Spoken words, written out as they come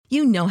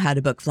You know how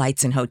to book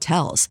flights and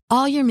hotels.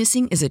 All you're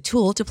missing is a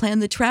tool to plan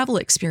the travel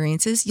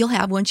experiences you'll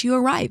have once you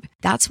arrive.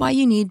 That's why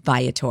you need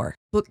Viator.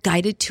 Book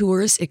guided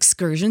tours,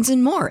 excursions,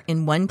 and more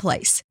in one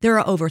place. There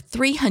are over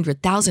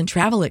 300,000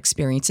 travel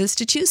experiences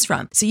to choose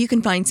from, so you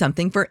can find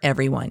something for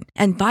everyone.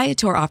 And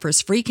Viator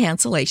offers free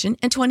cancellation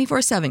and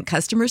 24/7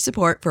 customer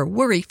support for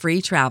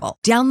worry-free travel.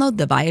 Download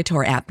the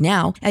Viator app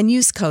now and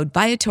use code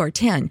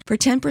Viator10 for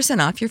 10%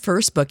 off your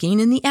first booking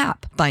in the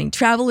app. Find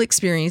travel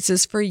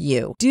experiences for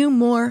you. Do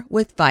more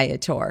with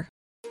Viator.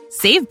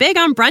 Save big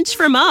on brunch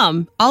for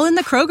mom, all in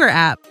the Kroger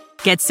app.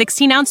 Get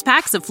 16-ounce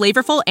packs of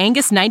flavorful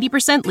Angus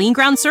 90% lean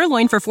ground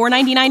sirloin for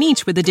 $4.99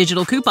 each with a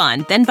digital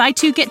coupon. Then buy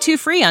 2, get 2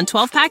 free on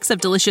 12 packs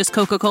of delicious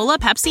Coca-Cola,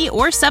 Pepsi,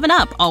 or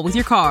 7-Up, all with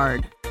your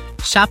card.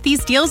 Shop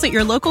these deals at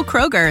your local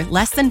Kroger,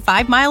 less than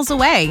 5 miles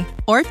away.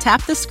 Or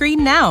tap the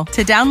screen now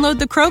to download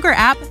the Kroger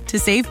app to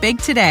save big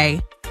today.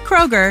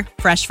 Kroger,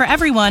 fresh for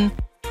everyone.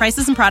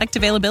 Prices and product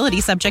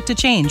availability subject to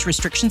change.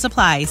 Restrictions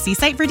apply. See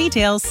site for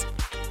details.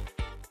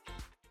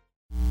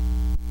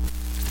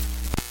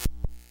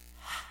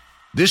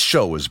 This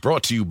show is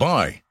brought to you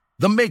by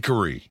The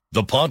Makery,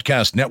 the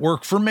podcast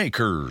network for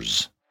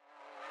makers.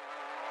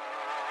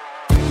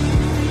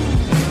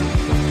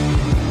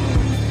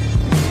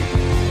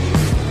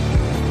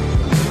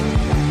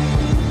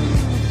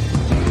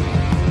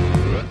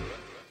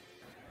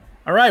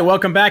 All right,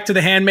 welcome back to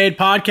the Handmade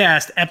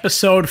Podcast,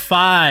 episode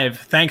 5.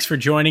 Thanks for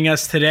joining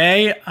us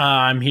today.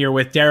 I'm here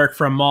with Derek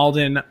from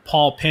Malden,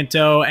 Paul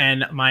Pinto,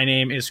 and my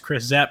name is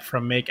Chris Zepp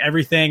from Make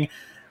Everything.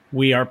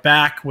 We are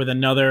back with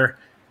another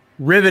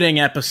riveting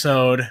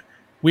episode.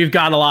 We've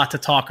got a lot to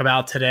talk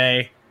about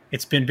today.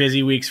 It's been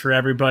busy weeks for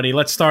everybody.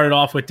 Let's start it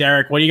off with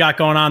Derek. What do you got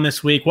going on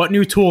this week? What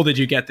new tool did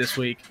you get this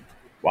week?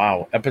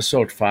 Wow,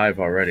 episode 5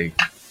 already.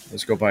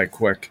 Let's go by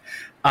quick.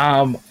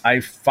 I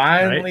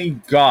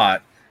finally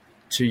got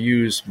to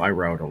use my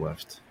router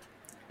lift.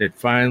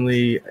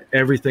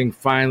 Everything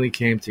finally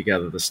came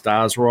together. The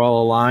stars were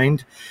all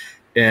aligned,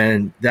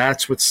 and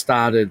that's what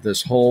started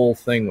this whole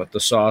thing with the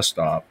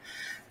SawStop.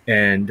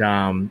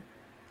 And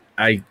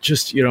I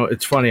just,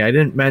 it's funny, I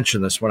didn't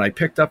mention this. When I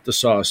picked up the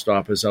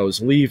SawStop as I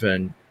was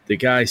leaving, the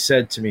guy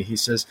said to me, he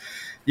says,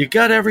 "You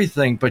got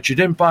everything, but you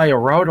didn't buy a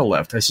router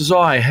lift." I says,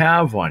 "Oh, I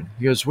have one."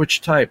 He goes,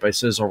 "Which type?" I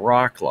says, "A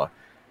Rockler."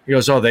 He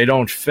goes, "Oh, they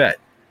don't fit."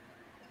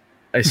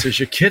 I says,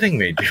 "You're kidding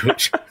me,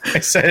 dude." I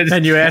said,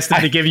 and you asked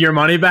him to give you your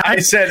money back?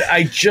 I said,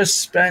 "I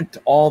just spent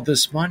all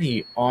this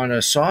money on a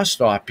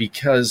SawStop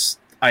because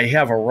I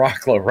have a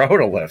Rockler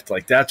router lift."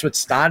 Like, that's what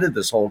started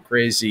this whole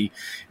crazy,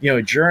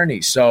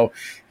 journey. So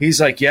he's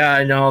like, "Yeah,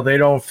 I know they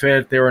don't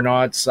fit. They're an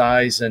odd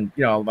size," and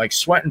like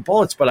sweating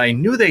bullets. But I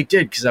knew they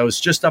did because I was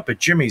just up at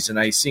Jimmy's and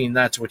I seen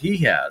that's what he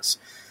has.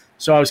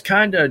 So I was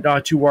kind of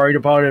not too worried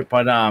about it.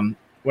 But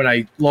when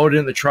I loaded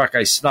in the truck,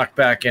 I snuck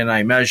back in,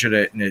 I measured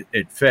it, and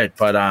it fit.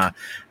 But I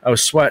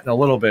was sweating a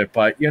little bit.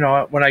 But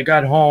when I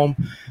got home,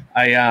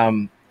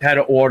 I had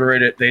to order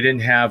it. They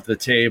didn't have the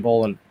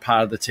table and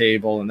part of the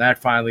table, and that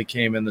finally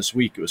came in this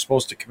week. It was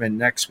supposed to come in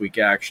next week,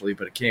 actually,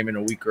 but it came in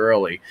a week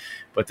early.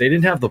 But they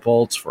didn't have the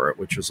bolts for it,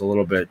 which was a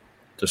little bit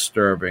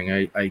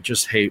disturbing. I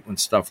just hate when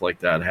stuff like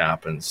that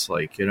happens,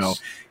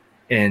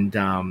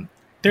 and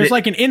there's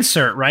like an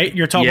insert, right?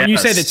 You're talking when you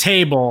say the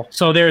table.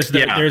 So there's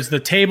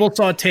the table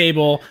saw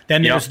table,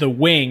 then there's the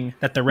wing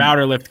that the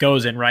router lift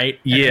goes in, right?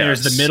 And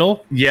there's the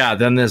middle. Yeah,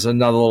 then there's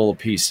another little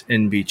piece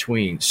in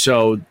between.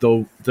 So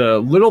the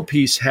little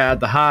piece had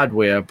the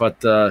hardware, but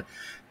the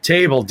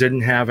table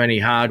didn't have any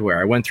hardware.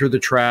 I went through the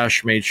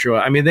trash, made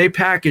sure. I mean, they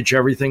package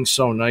everything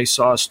so nice,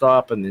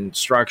 SawStop, and the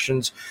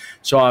instructions.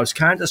 So I was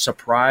kind of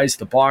surprised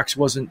the box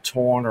wasn't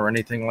torn or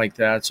anything like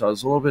that. So I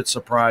was a little bit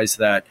surprised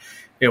that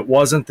it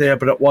wasn't there,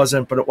 but it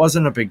wasn't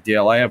a big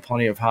deal. I have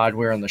plenty of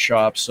hardware in the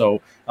shop,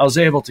 so I was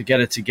able to get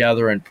it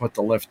together and put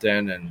the lift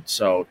in. And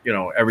so,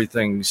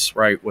 everything's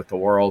right with the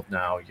world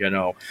now,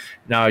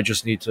 Now I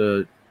just need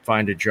to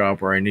find a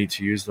job where I need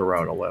to use the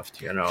router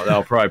lift,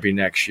 That'll probably be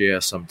next year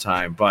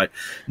sometime. But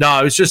no,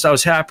 I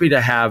was happy to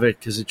have it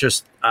because it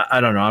just, I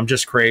don't know, I'm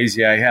just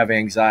crazy. I have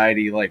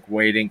anxiety, like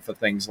waiting for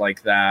things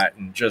like that.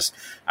 And just,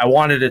 I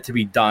wanted it to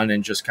be done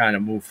and just kind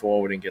of move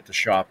forward and get the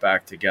shop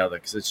back together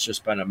because it's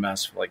just been a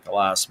mess for like the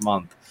last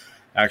month,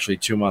 actually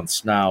 2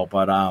 months now.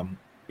 But, I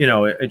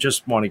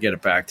just want to get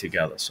it back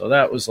together. So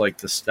that was like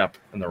the step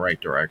in the right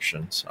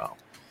direction. So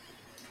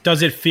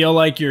does it feel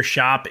like your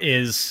shop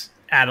is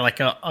at like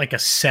a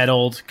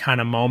settled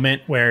kind of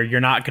moment where you're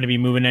not going to be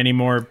moving any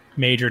more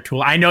major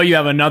tool? I know you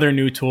have another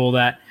new tool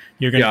that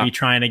you're going to be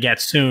trying to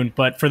get soon,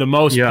 but for the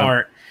most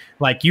part,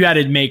 like you had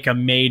to make a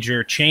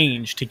major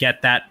change to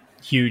get that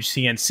huge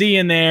CNC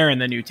in there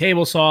and the new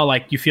table saw.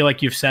 Like you feel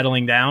like you're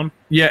settling down?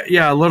 Yeah,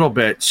 a little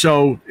bit.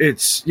 So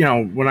it's,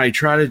 when I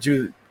try to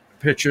do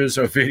pictures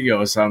or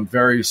videos, I'm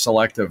very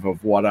selective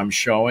of what I'm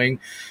showing,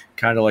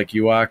 kind of like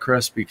you are,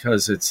 Chris,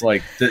 because it's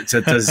like it's a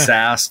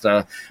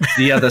disaster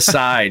the other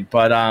side.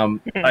 But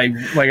like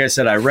I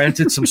said, I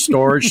rented some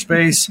storage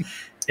space,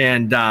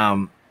 and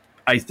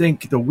I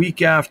think the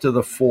week after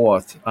the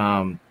 4th,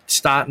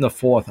 starting the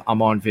 4th,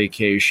 I'm on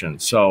vacation.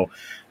 So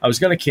I was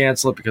going to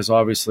cancel it because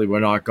obviously we're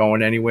not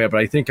going anywhere,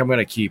 but I think I'm going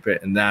to keep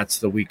it, and that's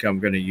the week I'm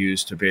going to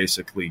use to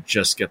basically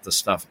just get the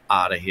stuff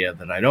out of here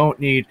that I don't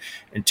need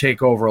and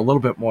take over a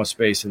little bit more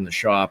space in the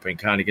shop and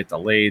kind of get the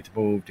lathe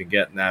moved and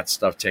getting that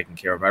stuff taken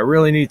care of. I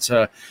really need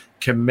to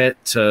commit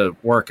to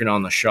working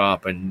on the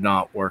shop and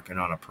not working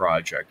on a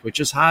project, which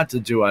is hard to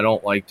do. I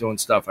don't like doing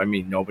stuff. I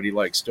mean, nobody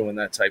likes doing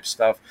that type of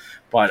stuff,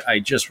 but I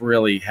just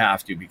really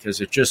have to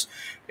because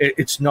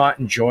it's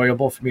not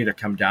enjoyable for me to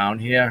come down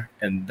here,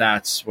 and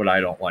that's what I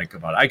don't like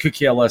about it. I could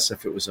care less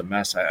if it was a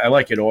mess. I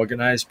like it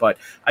organized, but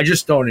I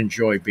just don't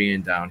enjoy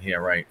being down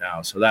here right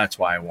now, so that's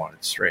why I want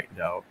it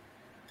straightened out.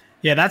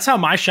 Yeah, that's how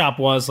my shop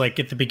was like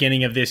at the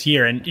beginning of this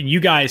year, and you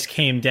guys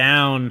came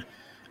down.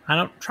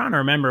 I'm trying to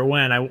remember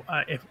when.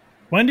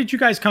 When did you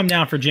guys come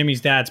down for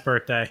Jimmy's dad's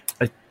birthday?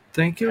 I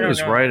think it was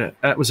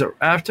was it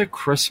after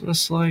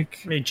Christmas,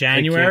 like maybe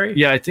January?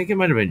 Yeah, I think it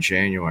might have been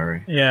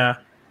January. Yeah.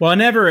 Well,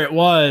 whenever it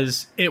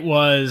was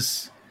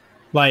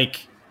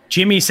like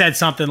Jimmy said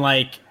something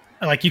like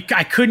I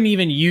couldn't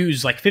even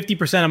use like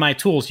 50% of my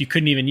tools you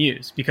couldn't even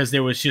use because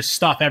there was just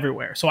stuff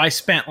everywhere. So I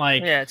spent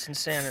like it's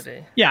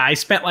insanity. Yeah, I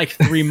spent like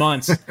 3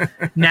 months.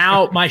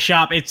 Now my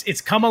shop it's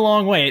come a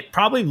long way. It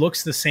probably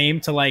looks the same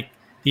to like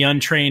the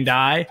untrained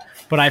eye,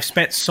 but I've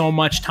spent so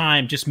much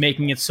time just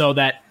making it so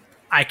that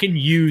I can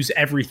use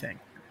everything.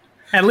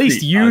 At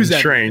least use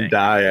untrained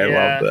eye. I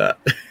love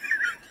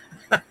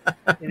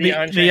that.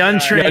 the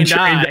untrained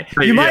eye.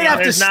 You might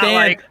have to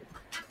stand.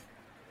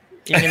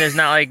 You mean there's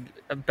not like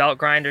a belt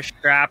grinder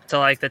strapped to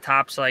like the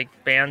tops of like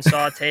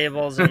bandsaw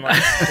tables and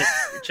like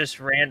just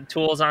ran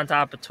tools on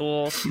top of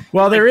tools.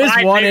 Well, there is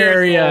one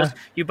area tools.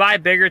 You buy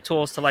bigger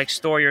tools to like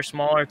store your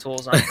smaller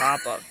tools on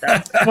top of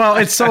that. Well,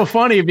 it's so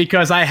funny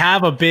because I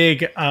have a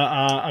big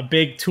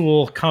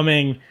tool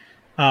coming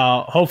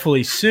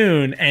hopefully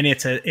soon, and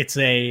it's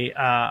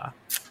a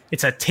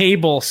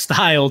table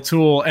style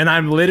tool, and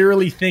I'm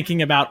literally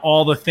thinking about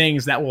all the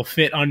things that will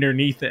fit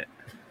underneath it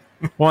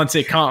once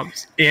it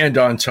comes. And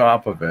on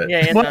top of it.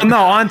 Yeah,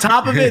 on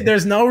top of it,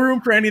 there's no room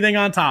for anything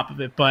on top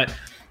of it, but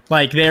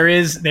like there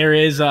is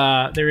areas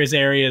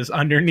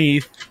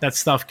underneath that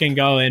stuff can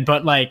go in.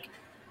 But like,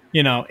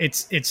 you know,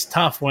 it's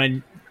tough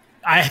when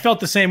I felt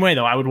the same way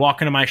though. I would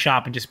walk into my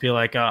shop and just be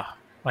like,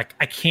 like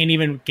I can't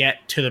even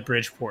get to the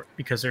Bridgeport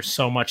because there's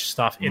so much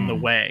stuff in the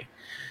way.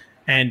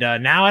 And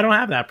now I don't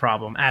have that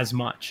problem as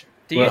much.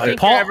 Do you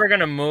think you're ever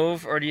gonna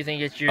move, or do you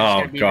think you're just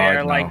gonna be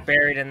there, like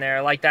buried in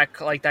there, like that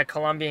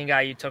Colombian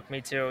guy you took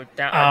me to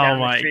down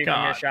the street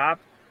from your shop?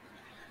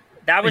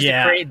 That was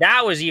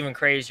that was even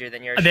crazier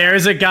than yours.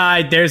 There's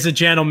a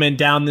gentleman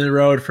down the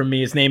road from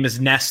me. His name is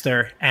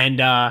Nestor,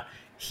 and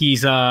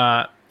he's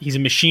a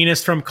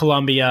machinist from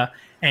Colombia.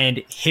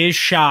 And his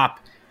shop,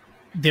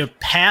 the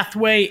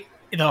pathway,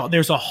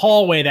 there's a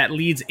hallway that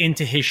leads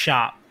into his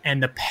shop,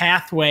 and the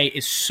pathway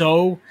is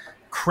so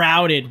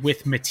crowded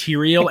with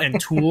material and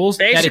tools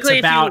basically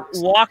that if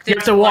you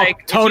have to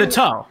walk toe to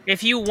toe.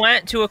 If you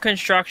went to a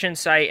construction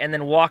site and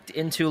then walked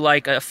into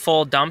like a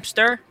full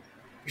dumpster,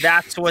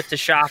 that's what the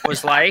shop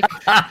was like.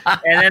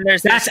 And then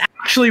that's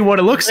actually what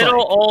it looks like.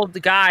 Little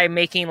old guy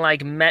making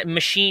like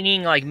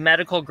machining like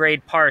medical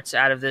grade parts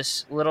out of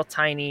this little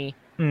tiny.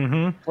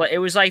 Mm-hmm. It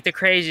was like the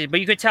craziest,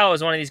 but you could tell it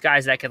was one of these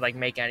guys that could like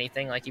make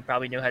anything. Like he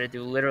probably knew how to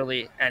do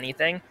literally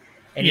anything.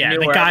 And he knew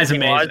the where guy's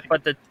amazing.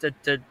 Was, but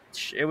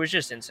it was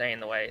just insane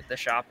the way the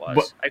shop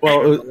was. I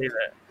couldn't believe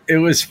it. It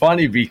was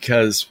funny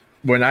because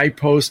when I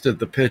posted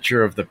the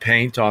picture of the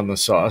paint on the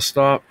saw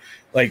stop,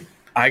 like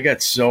I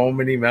got so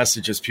many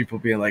messages, people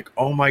being like,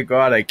 "Oh my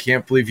God, I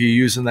can't believe you're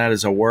using that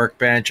as a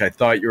workbench. I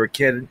thought you were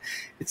kidding."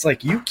 It's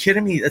like, you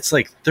kidding me? It's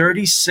like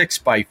 36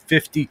 by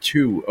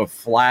 52 of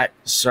flat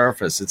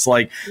surface. It's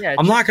like,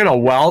 I'm not going to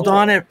weld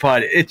on it,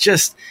 but it's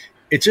just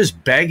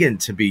begging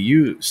to be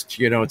used.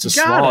 You know, it's a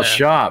small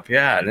shop.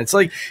 Yeah. And it's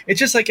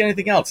just like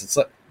anything else. It's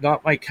like,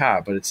 not my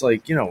car, but it's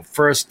like, you know,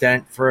 first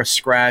dent, first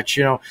scratch,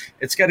 you know,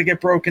 it's got to get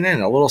broken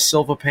in, a little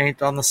silver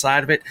paint on the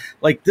side of it.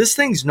 Like, this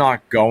thing's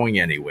not going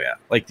anywhere.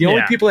 Like, the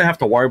only people that have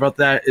to worry about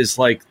that is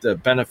like the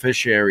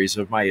beneficiaries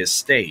of my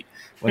estate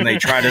when they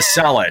try to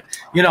sell it.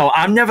 You know,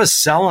 I'm never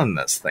selling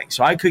this thing,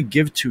 so I could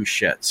give two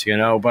shits, you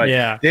know, but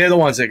they're the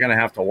ones that are going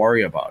to have to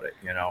worry about it,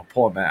 you know,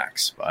 poor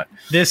Max. But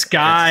this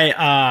guy's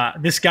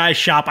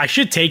shop, I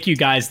should take you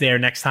guys there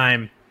next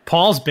time.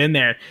 Paul's been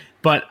there,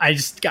 but I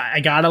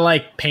gotta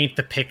like paint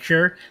the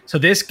picture. So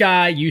this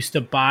guy used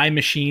to buy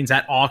machines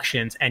at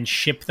auctions and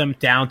ship them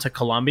down to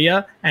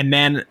Colombia, and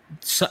then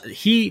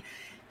he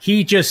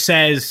just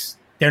says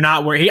they're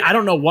not where I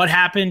don't know what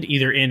happened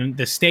either in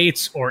the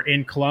States or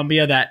in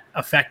Colombia that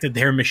affected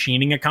their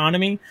machining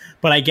economy,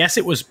 but I guess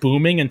it was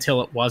booming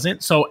until it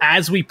wasn't. So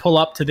as we pull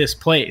up to this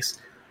place,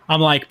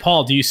 I'm like,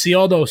 "Paul, do you see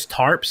all those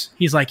tarps?"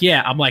 He's like,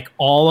 "Yeah." I'm like,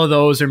 "All of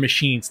those are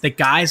machines." The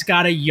guy's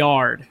got a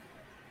yard.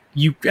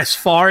 As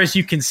far as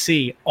you can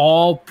see,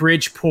 all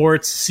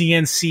Bridgeports,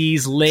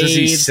 CNCs, lathes. Does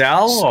he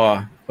sell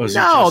or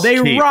no? They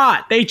keep?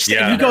 Rot.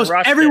 He goes,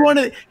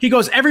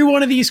 every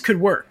one of these could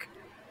work.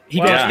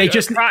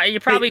 You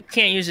probably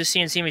can't use a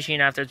CNC machine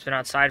after it's been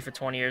outside for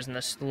 20 years in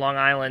this Long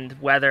Island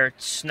weather,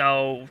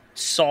 snow,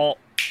 salt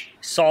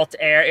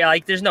air.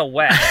 Like, there's no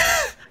way.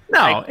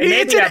 No,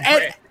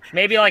 like,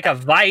 maybe like a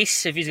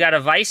vise. If he's got a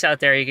vise out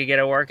there, he could get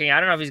it working. I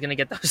don't know if he's going to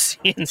get those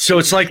CNC. So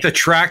it's like the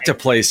tractor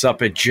place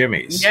up at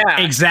Jimmy's. Yeah,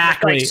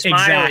 exactly.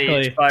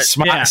 Like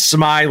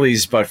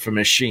Smiley's, but for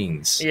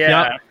machines.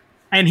 Yeah. Yep.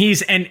 And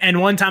he's and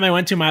one time I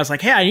went to him, I was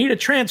like, "Hey, I need a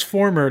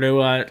transformer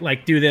to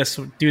like do this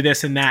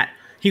and that."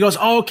 He goes,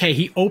 "Oh, okay."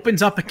 He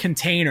opens up a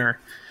container.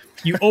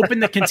 You open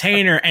the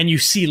container and you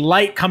see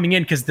light coming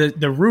in because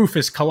the roof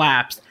is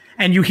collapsed,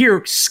 and you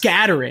hear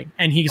scattering.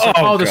 And he's like,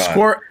 "Oh, the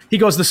squirrel." He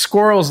goes, "The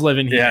squirrels live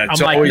in here." Yeah, I'm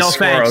like, "No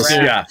squirrels.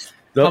 thanks."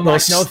 Yeah, I'm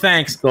like, "No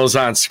thanks." Those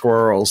aren't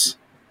squirrels.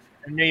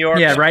 New York.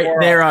 Yeah, right. Squirrel.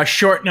 They're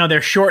short. No,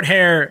 they're short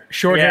hair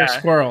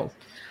squirrels.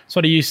 That's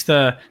what he used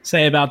to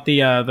say about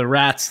the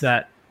rats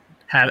that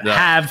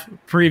have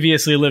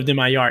previously lived in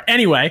my yard.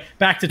 Anyway,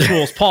 back to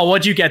tools. Paul,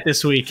 what'd you get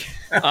this week?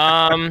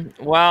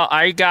 Well,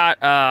 I got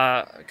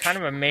kind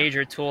of a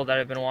major tool that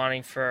I've been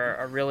wanting for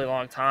a really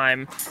long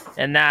time,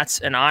 and that's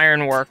an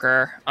iron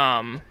worker.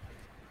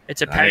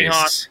 It's a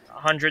Peddinghaus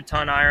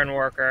 100-ton iron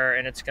worker,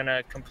 and it's going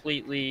to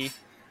completely,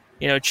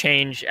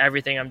 change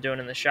everything I'm doing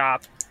in the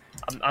shop.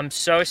 I'm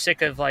so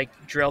sick of like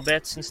drill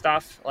bits and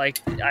stuff.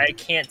 Like, I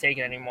can't take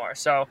it anymore.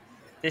 So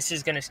this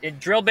is going to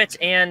drill bits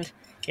and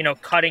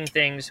cutting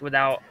things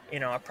without,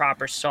 a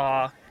proper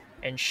saw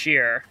and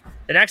shear.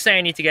 The next thing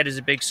I need to get is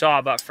a big saw,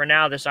 but for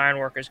now, this iron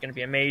worker is going to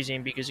be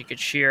amazing because it could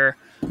shear.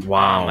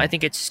 Wow. I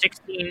think it's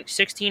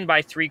 16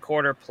 by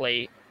 3/4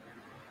 plate.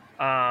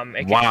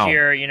 It could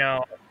shear,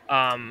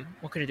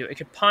 what could it do? It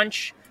could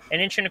punch 1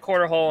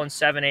 1/4 hole in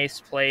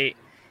 7/8 plate.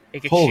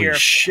 It could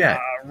shear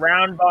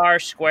round bar,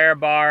 square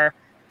bar,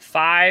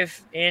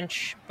 5"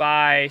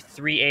 by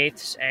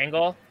 3/8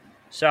 angle.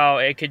 So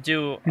it could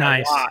do a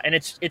lot, and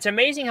it's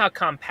amazing how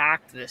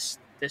compact this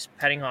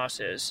Peddinghaus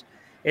is.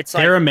 It's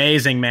like, they're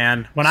amazing,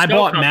 man. When I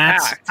bought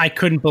mats, I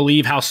couldn't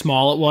believe how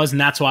small it was,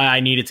 and that's why I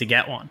needed to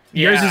get one.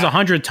 Yeah. Yours is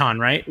 100-ton,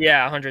 right?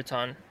 Yeah,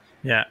 100-ton.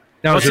 Yeah.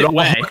 Now is it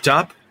all hooked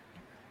up?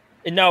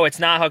 No, it's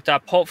not hooked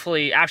up.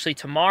 Hopefully, actually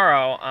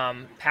tomorrow,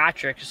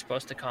 Patrick is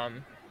supposed to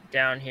come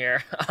down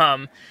here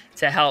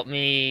to help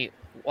me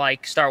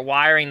like start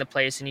wiring the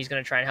place, and he's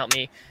going to try and help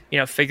me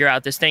figure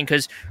out this thing,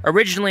 because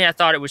originally I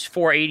thought it was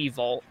 480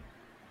 volt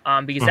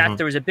because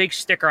there was a big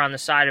sticker on the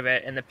side of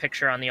it in the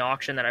picture on the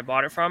auction that I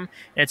bought it from,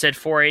 and it said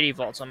 480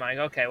 volts. I'm like,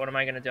 okay, what am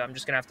I going to do? I'm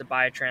just going to have to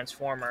buy a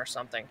transformer or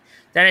something.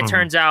 Then it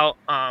turns out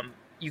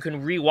you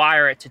can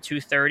rewire it to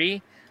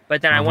 230,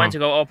 but then I went to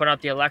go open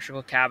up the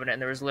electrical cabinet,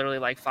 and there was literally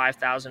like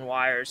 5,000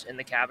 wires in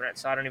the cabinet,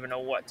 so I don't even know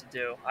what to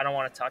do. I don't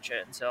want to touch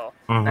it until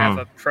I have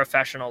a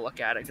professional look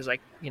at it, because I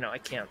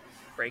can't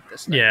break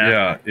this thing.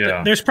 Yeah.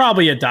 There's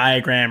probably a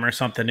diagram or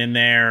something in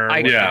there.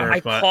 I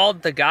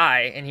called the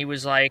guy, and he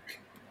was like,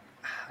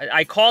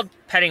 I called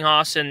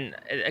Peddinghaus and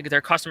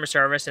their customer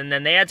service, and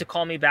then they had to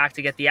call me back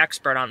to get the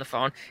expert on the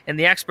phone, and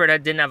the expert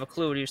didn't have a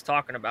clue what he was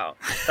talking about.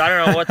 So I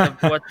don't know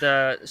what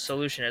the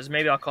solution is.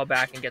 Maybe I'll call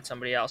back and get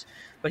somebody else.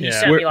 But he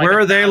sent me like, where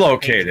are they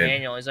located?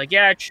 Manual. He's like,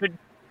 yeah, it should.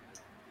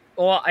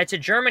 Well, it's a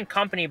German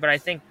company, but I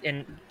think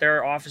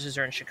their offices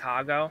are in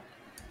Chicago.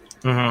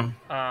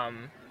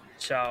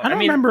 So I don't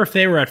remember if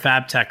they were at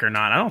FabTech or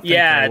not. I don't think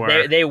they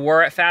were. They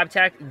were at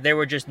FabTech. They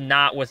were just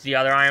not with the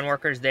other iron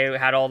workers. They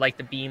had all like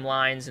the beam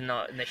lines and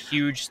the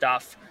huge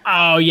stuff.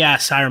 Oh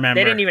yes, I remember.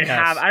 They didn't even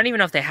have. I don't even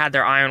know if they had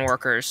their iron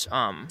workers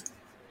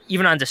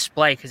even on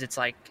display, because it's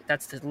like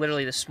that's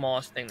literally the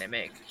smallest thing they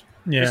make.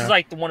 Yeah. This is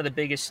like one of the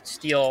biggest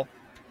steel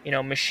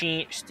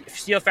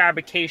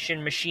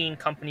fabrication machine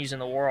companies in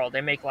the world.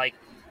 They make like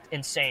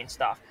insane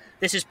stuff.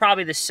 This is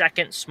probably the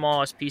second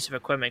smallest piece of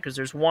equipment, because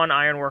there's one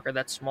iron worker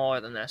that's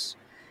smaller than this,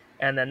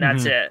 and then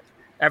that's it.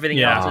 Everything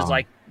else is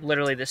like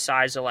literally the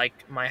size of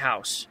like my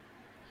house.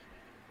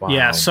 Wow.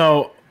 Yeah.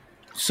 So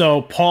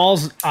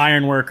Paul's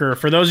iron worker,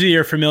 for those of you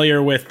who are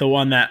familiar with the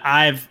one that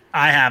I've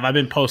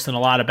been posting a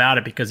lot about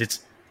it, because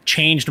it's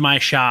changed my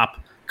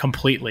shop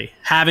completely.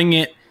 Having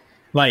it,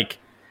 like,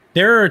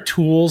 there are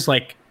tools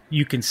like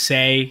you can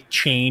say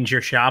change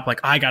your shop. Like,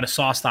 I got a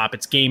saw stop,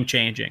 it's game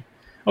changing.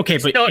 Okay,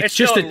 but it's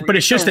just a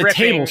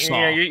table saw.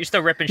 Yeah, you're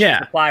still ripping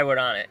sheets of plywood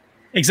on it.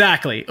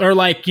 Exactly. Or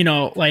like,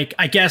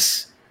 I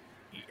guess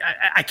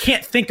I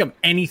can't think of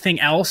anything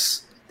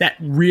else that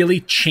really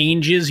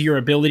changes your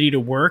ability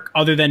to work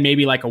other than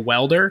maybe like a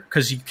welder,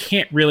 because you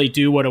can't really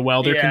do what a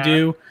welder can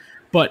do.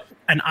 But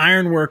an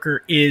iron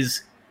worker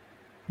is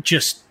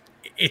just,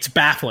 it's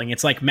baffling.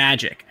 It's like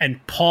magic.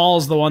 And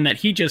Paul's, the one that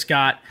he just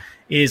got,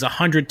 is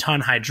 100-ton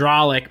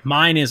hydraulic.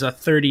 Mine is a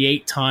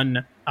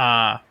 38-ton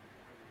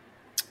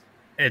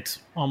it's,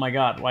 oh my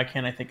God, why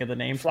can't I think of the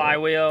name?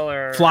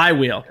 Flywheel.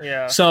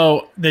 Yeah.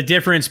 So the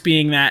difference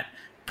being that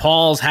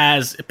Paul's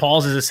is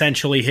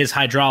essentially his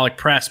hydraulic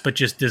press, but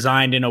just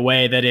designed in a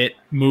way that it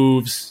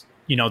moves,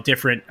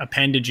 different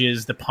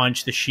appendages, the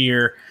punch, the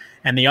shear,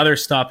 and the other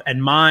stuff.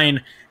 And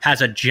mine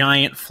has a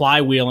giant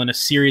flywheel and a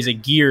series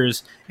of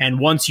gears. And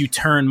once you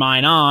turn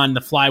mine on,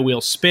 the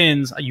flywheel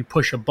spins, you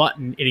push a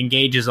button, it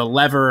engages a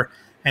lever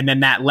and then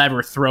that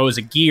lever throws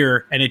a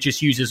gear, and it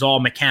just uses all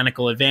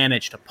mechanical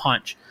advantage to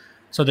punch.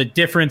 So the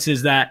difference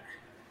is that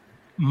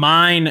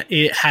mine,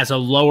 it has a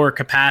lower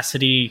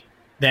capacity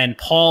than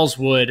Paul's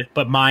would,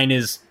 but mine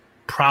is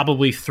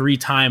probably 3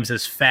 times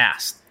as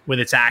fast with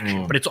its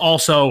action. But it's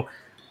also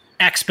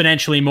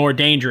exponentially more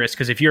dangerous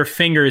because if your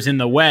finger is in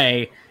the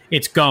way,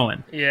 it's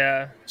going.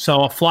 Yeah.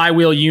 So a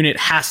flywheel unit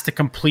has to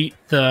complete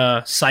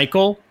the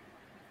cycle.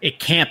 It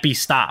can't be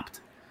stopped.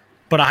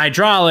 But a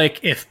hydraulic,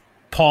 if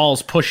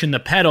Paul's pushing the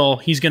pedal,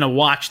 he's going to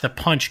watch the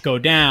punch go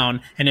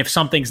down. And if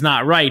something's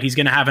not right, he's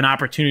going to have an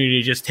opportunity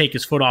to just take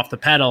his foot off the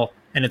pedal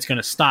and it's going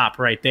to stop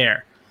right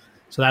there.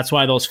 So that's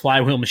why those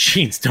flywheel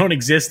machines don't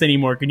exist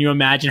anymore. Can you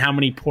imagine how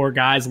many poor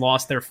guys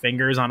lost their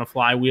fingers on a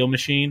flywheel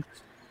machine?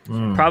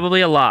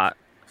 Probably a lot.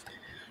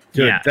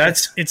 Dude, yeah,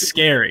 it's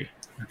scary.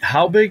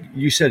 How big?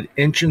 You said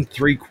 1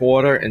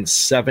 3/4 and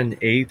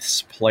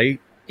 7/8 plate?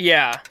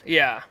 Yeah.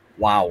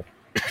 Wow.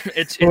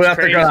 It's we have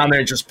crazy. to go down there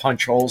and just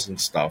punch holes and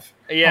stuff.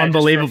 Yeah,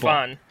 unbelievable.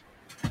 Just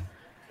for fun.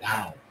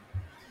 Wow.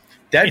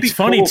 It's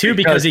funny cool too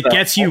because it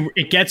gets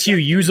you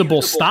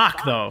usable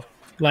stock though.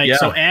 Like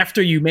so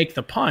after you make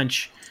the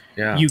punch,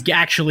 you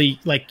actually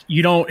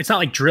you don't. It's not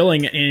like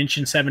drilling an 1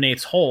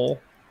 7/8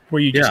 hole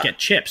where you just get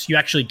chips. You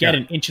actually get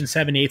an 1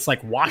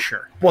 7/8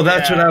 washer. Well,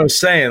 that's what I was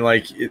saying.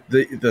 Like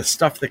the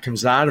stuff that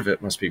comes out of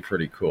it must be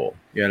pretty cool.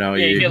 You know,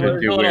 you can do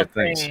weird little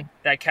things thing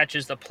that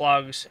catches the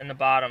plugs in the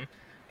bottom.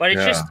 But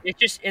it's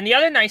just, and the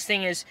other nice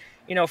thing is,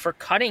 for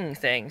cutting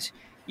things,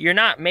 you're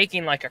not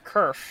making like a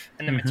kerf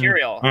in the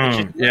material.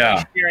 It's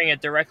just shearing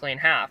it directly in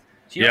half.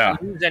 So you don't have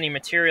to lose any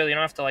material. You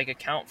don't have to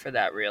account for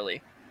that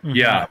really.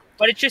 Yeah.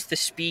 But it's just the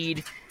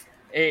speed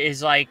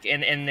is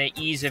and the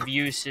ease of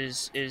use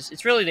is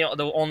it's really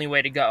the only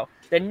way to go.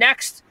 The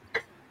next,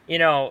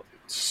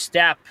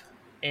 step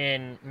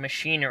in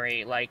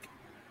machinery,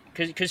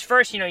 because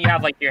first, you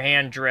have your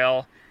hand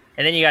drill,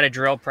 and then you got a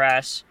drill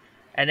press,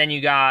 and then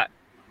you got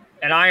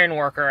an iron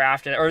worker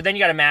after, or then you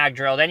got a mag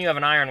drill, then you have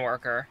an iron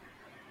worker,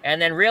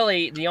 and then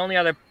really the only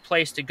other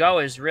place to go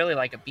is really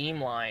a beam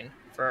line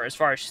for as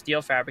far as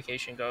steel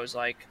fabrication goes.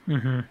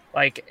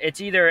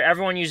 It's either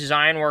everyone uses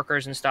iron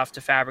workers and stuff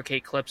to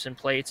fabricate clips and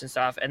plates and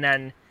stuff, and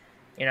then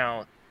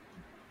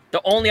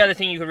the only other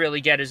thing you could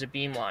really get is a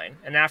beam line,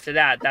 and after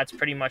that, that's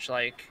pretty much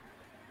the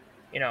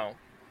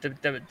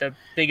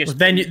biggest.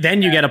 Well,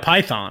 then you get a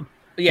Python,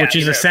 which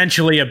is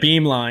essentially a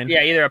beam line.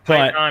 Yeah, either a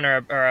Python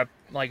or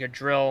a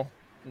drill.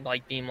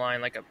 Beam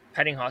line, like a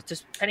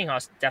Pettinghaus.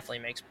 Pettinghaus definitely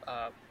makes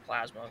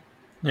plasma.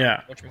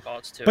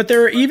 Whatchamacallits too. But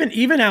there are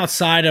even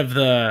outside of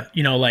the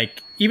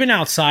even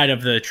outside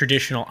of the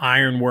traditional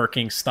iron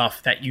working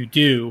stuff that you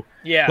do.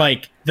 Yeah.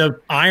 The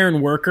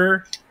iron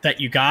worker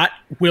that you got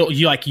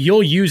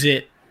you'll use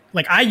it.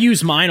 I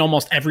use mine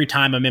almost every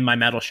time I'm in my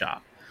metal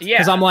shop. Yeah.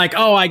 Because I'm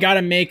I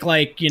gotta make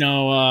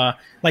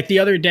the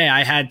other day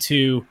I had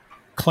to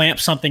clamp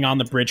something on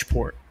the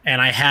Bridgeport. And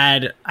I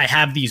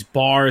have these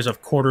bars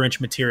of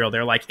 1/4-inch material.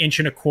 They're 1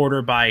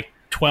 1/4 by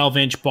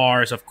 12-inch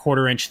bars of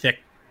 1/4-inch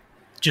thick,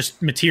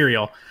 just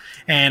material.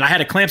 And I had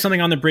to clamp something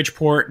on the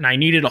Bridgeport, and I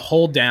needed a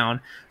hold down.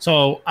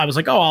 So I was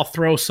I'll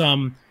throw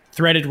some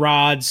threaded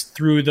rods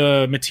through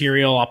the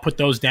material. I'll put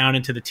those down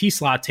into the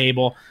T-slot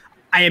table.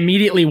 I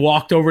immediately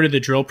walked over to the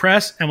drill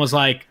press and was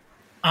Yeah,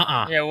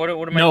 what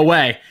am I no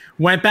way.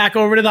 Went back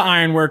over to the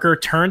iron worker,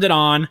 turned it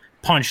on,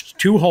 punched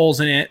 2 holes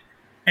in it.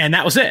 And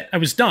that was it. I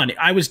was done.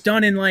 I was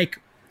done in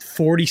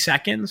 40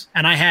 seconds.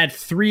 And I had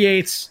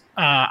 3/8.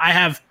 I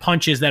have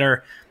punches that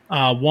are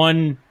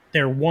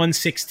they're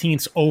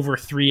 1/16 over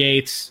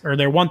 3/8, or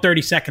they're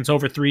 1/32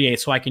 over 3/8,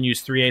 so I can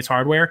use 3/8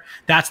 hardware.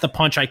 That's the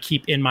punch I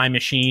keep in my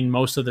machine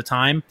most of the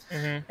time.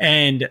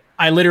 And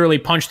I literally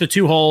punched the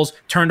 2 holes,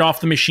 turned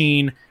off the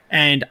machine,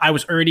 and I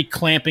was already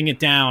clamping it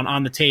down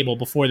on the table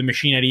before the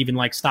machine had even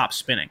stopped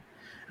spinning.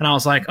 And I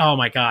was oh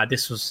my God,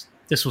 this was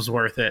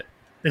worth it.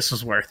 This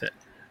was worth it.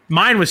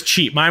 Mine was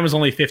cheap. Mine was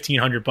only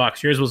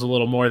 $1,500. Yours was a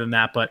little more than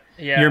that, but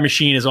your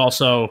machine is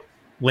also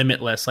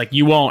limitless.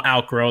 You won't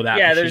outgrow that.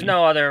 Yeah, machine. There's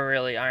no other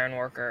really iron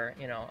worker,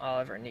 I'll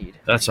ever need.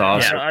 That's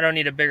awesome. I don't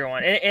need a bigger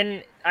one.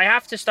 And I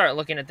have to start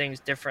looking at things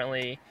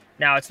differently.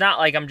 Now, it's not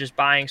I'm just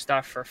buying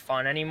stuff for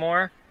fun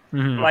anymore.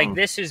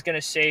 This is going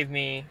to save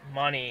me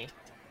money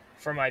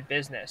for my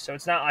business. So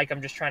it's not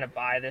I'm just trying to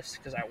buy this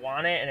because I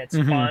want it and it's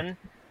fun.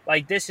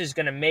 This is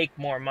going to make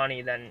more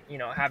money than,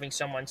 having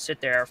someone sit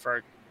there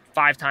for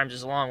 5 times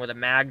as long with a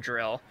mag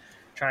drill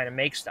trying to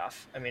make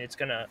stuff. I mean, it's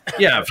gonna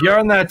if you're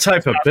in that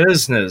type of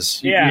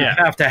business, you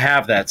have to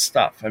have that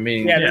stuff. I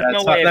mean,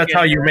 that's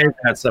how you make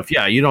that stuff.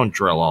 Yeah, you don't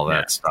drill all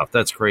that stuff.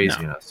 That's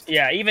craziness. No.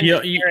 Yeah, even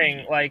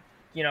hearing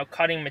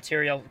cutting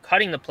material,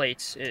 cutting the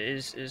plates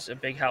is a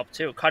big help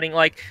too. Cutting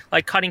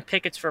cutting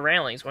pickets for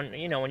railings. When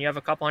when you have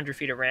a couple 100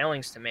 feet of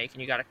railings to make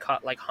and you got to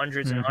cut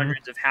hundreds and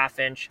hundreds of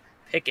 1/2-inch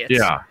pickets.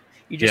 Yeah.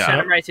 You just send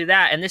them right through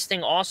that. And this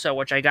thing also,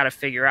 which I got to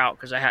figure out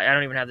because I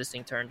don't even have this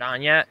thing turned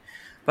on yet,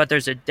 but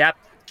there's a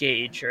depth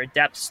gauge or a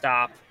depth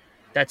stop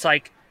that's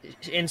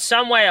in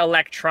some way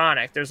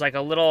electronic. There's a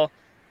little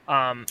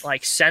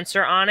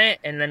sensor on it.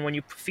 And then when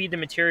you feed the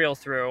material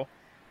through,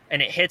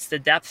 and it hits the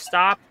depth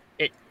stop,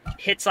 it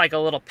hits like a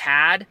little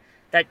pad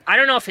that I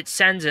don't know if it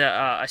sends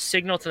a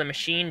signal to the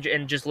machine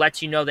and just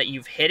lets you know that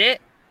you've hit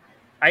it.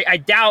 I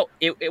doubt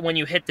it when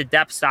you hit the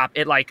depth stop,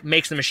 it like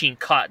makes the machine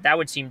cut. That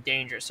would seem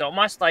dangerous. So it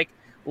must like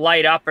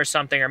light up or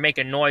something or make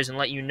a noise and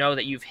let you know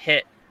that you've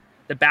hit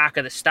the back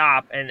of the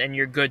stop and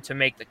you're good to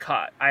make the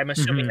cut. I'm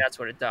assuming that's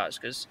what it does,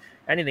 because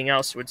anything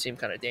else would seem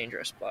kind of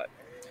dangerous. But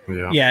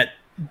yeah,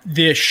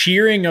 the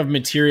shearing of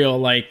material,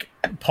 like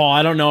Paul,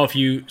 I don't know if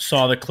you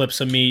saw the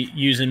clips of me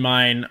using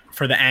mine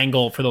for the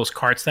angle for those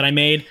carts that I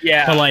made.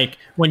 Yeah. But like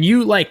when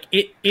you like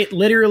it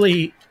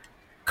literally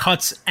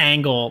cuts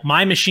angle.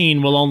 My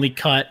machine will only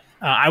cut.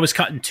 I was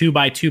cutting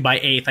 2x2 by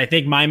 1/8. I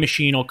think my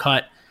machine will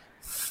cut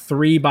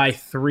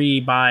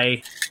 3x3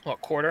 by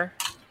what, quarter.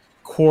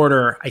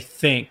 I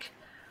think.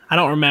 I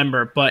don't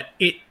remember, but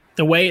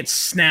the way it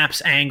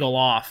snaps angle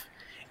off.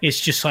 It's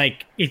just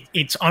like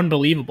it's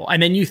unbelievable.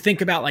 And then you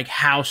think about like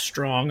how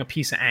strong a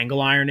piece of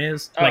angle iron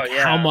is, like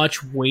how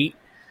much weight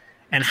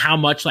and how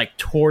much like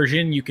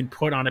torsion you can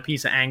put on a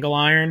piece of angle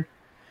iron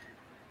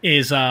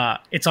is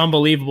it's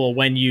unbelievable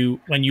when you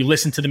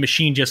listen to the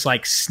machine just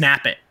like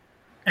snap it,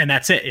 and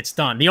that's it. It's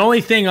done. The only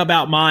thing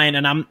about mine,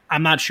 and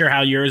I'm not sure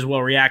how yours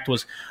will react,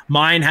 was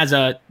mine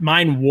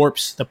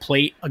warps the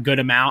plate a good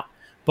amount.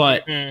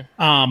 But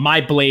my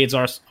blades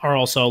are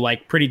also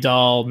like pretty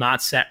dull,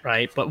 not set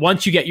right. But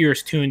once you get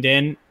yours tuned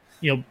in,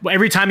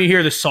 every time you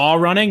hear the saw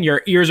running,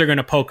 your ears are going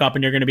to poke up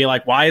and you're going to be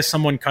like, why is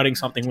someone cutting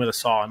something with a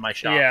saw in my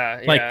shop?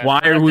 Yeah.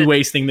 Why are we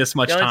wasting this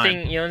much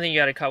time? The only thing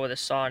you got to cut with a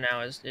saw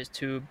now is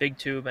big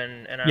tube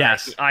and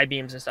yes.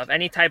 I-beams and stuff.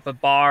 Any type of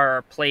bar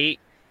or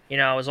plate,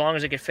 as long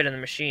as it could fit in the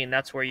machine,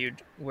 that's where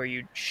you'd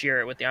shear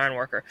it with the iron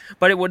worker.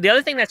 But the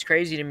other thing that's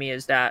crazy to me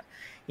is that,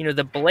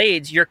 the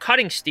blades, you're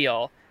cutting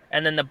steel,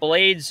 and then the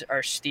blades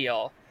are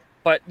steel,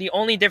 but the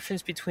only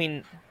difference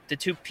between the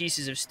two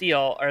pieces of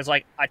steel is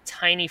like a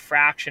tiny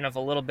fraction of a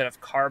little bit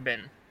of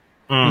carbon,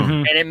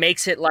 and it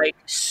makes it like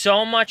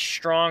so much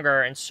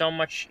stronger and so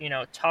much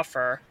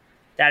tougher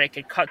that it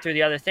could cut through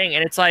the other thing.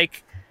 And it's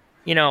like,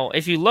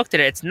 if you looked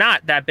at it, it's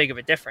not that big of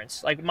a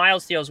difference. Like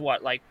mild steel is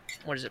what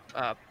is it,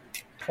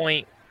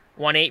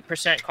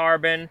 0.18%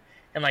 carbon,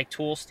 and like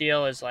tool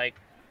steel is like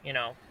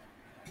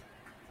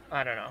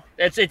I don't know.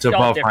 It's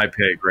above my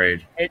pay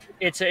grade.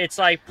 It's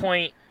like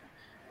point.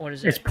 What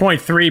is it? It's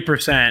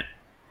 0.3%.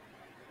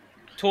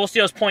 Tool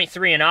steel is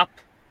 0.3 and up,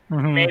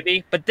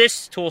 maybe. But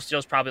this tool steel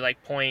is probably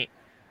like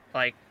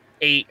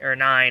 0.8 or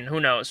 9. Who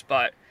knows?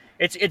 But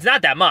it's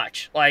not that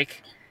much.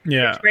 Like,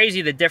 it's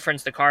crazy the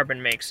difference the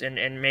carbon makes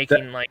in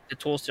making like the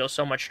tool steel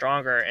so much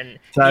stronger. And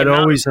that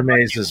always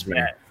amazes me.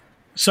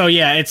 So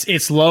yeah,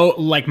 it's low.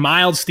 Like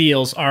mild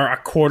steels are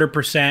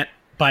 0.25%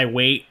 by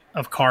weight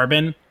of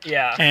carbon.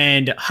 Yeah.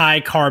 And high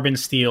carbon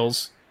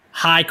steels,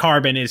 high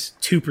carbon is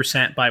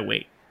 2% by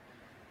weight.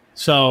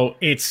 So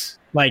it's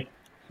like,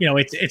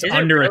 it's is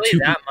under it a 2%.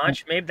 That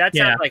much? Maybe that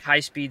sounds like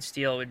high speed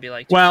steel would be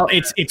like 2%. Well,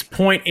 it's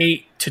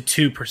 0.8 to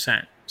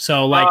 2%.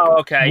 So like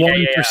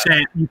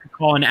 1% you could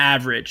call an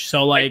average.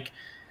 So like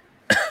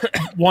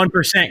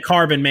 1%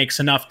 carbon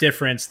makes enough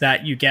difference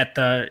that you get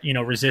the,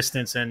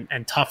 resistance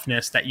and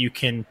toughness that you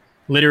can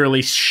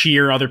literally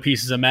shear other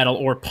pieces of metal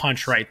or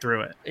punch right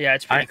through it. Yeah,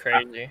 it's pretty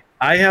crazy.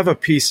 I have a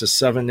piece of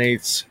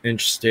 7/8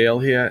 inch steel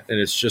here, and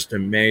it's just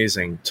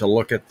amazing to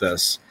look at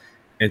this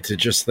and to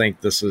just think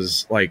this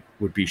is like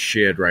would be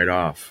sheared right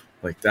off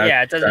like that.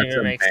 Yeah, it doesn't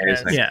even make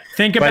sense. Yeah,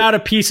 think about a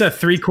piece of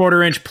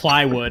 3/4 inch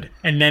plywood,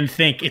 and then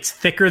think it's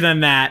thicker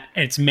than that,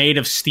 and it's made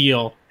of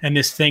steel, and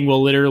this thing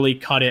will literally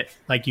cut it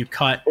like you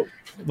cut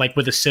like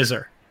with a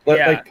scissor. But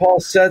like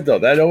Paul said, though,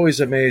 that always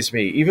amazed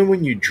me. Even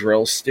when you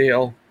drill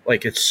steel,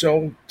 like it's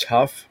so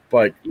tough,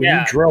 but when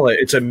you drill it,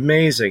 it's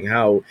amazing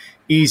how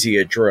easy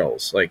it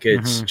drills. Like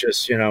it's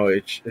just,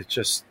 it's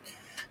just,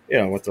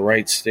 with the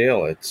right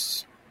steel,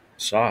 it's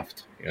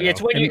soft.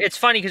 It's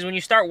funny because when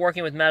you start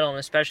working with metal, and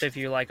especially if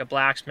you're like a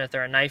blacksmith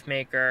or a knife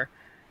maker,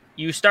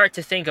 you start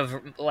to think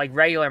of like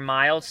regular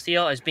mild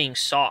steel as being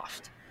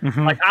soft.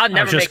 Like I'll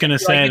never you can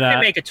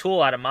make a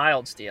tool out of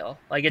mild steel.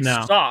 Like it's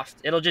soft.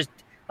 It'll just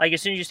like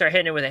as soon as you start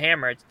hitting it with a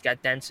hammer, it's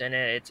got dents in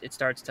it. It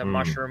starts to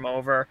mushroom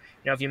over.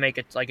 If you make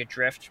it like a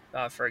drift,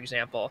 for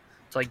example,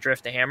 to like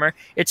drift a hammer,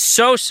 it's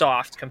so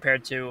soft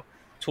compared to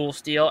tool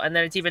steel, and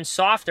then it's even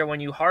softer when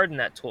you harden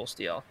that tool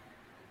steel.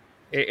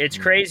 It's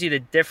crazy the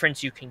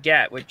difference you can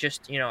get with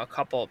just a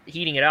couple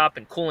heating it up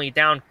and cooling it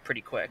down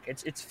pretty quick.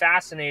 It's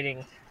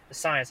fascinating, the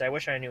science. I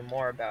wish I knew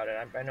more about it.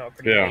 I know a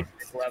pretty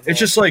basic level. It's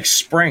just like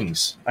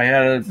springs. I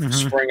had a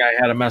spring I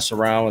had to mess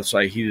around with, so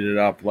I heated it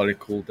up, let it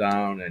cool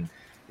down, and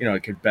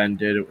it could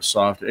bend it. It was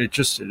soft. It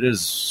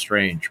is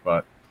strange,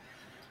 but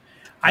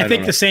I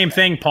think the same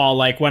thing, Paul.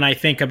 Like when I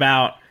think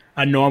about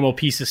a normal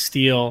piece of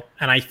steel,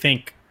 and I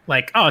think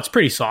like, oh, it's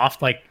pretty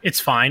soft. Like it's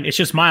fine. It's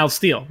just mild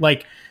steel.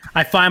 Like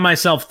I find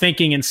myself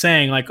thinking and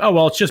saying like, oh,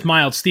 well, it's just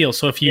mild steel.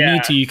 So if you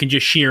need to, you can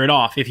just shear it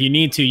off. If you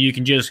need to, you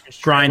can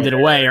just grind it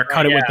away or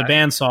cut it with the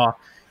bandsaw.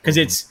 Because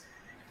it's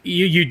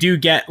you do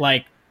get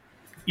like,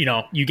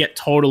 you get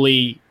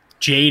totally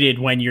jaded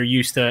when you're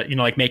used to,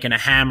 like making a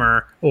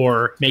hammer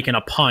or making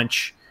a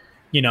punch,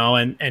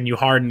 and you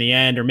harden the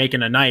end, or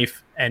making a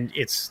knife, and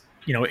it's,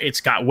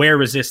 it's got wear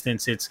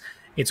resistance.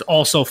 It's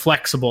also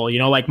flexible,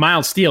 like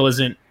mild steel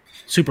isn't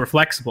super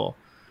flexible.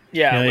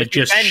 Yeah. It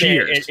just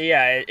shears.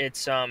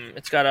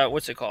 It's got a,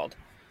 what's it called?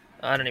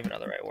 I don't even know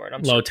the right word.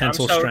 Low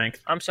tensile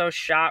strength. I'm so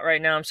shot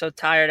right now. I'm so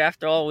tired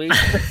after all week.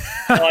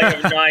 I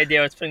have no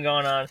idea what's been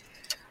going on.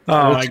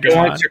 Oh my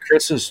God! What's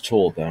Chris's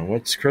tool then?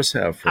 What's Chris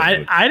have for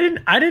you? I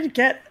didn't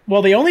get.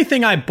 Well, the only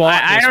thing I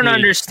bought. I don't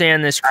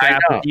understand this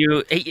crap with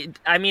you.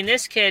 I mean,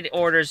 this kid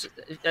orders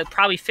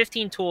probably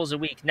 15 tools a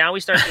week. Now we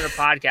start doing a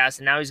podcast,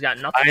 and now he's got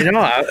nothing. I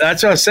know.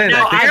 That's what I was saying.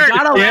 Now, I've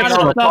got a lot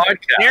of stuff.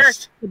 Derek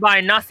to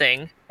buy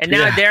nothing, and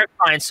now Derek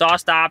buying saw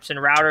stops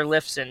and router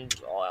lifts and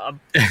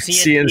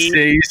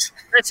CNCs.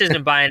 Chris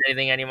isn't buying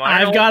anything anymore.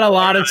 I've got a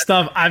lot of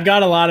stuff. I've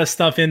got a lot of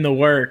stuff in the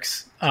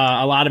works.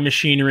 A lot of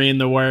machinery in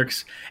the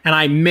works, and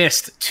I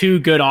missed 2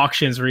 good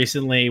auctions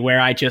recently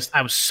where I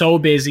was so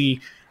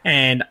busy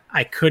and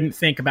I couldn't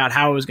think about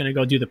how I was going to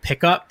go do the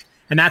pickup.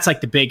 And that's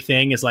like the big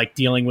thing, is like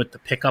dealing with the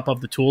pickup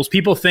of the tools.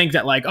 People think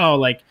that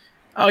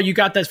oh, you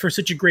got that for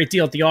such a great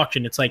deal at the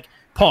auction. It's like,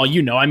 Paul,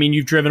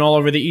 you've driven all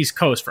over the East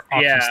Coast for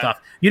auction stuff.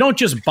 You don't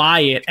just buy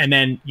it and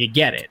then you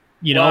get it.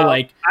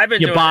 I've been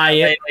doing buy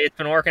it. Lately. It's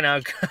been working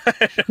out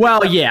good.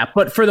 Well, yeah,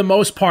 but for the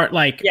most part,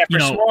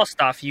 small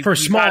stuff, you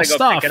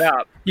gotta pick it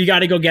up. You got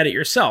to go get it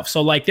yourself.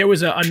 So, there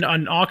was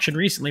an auction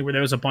recently where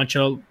there was a bunch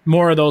of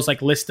more of those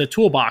Lista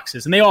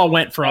toolboxes, and they all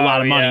went for a lot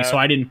of money. So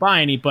I didn't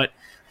buy any, but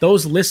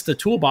those Lista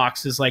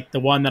toolboxes, like the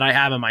one that I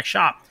have in my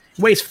shop,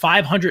 weighs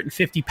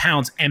 550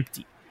 pounds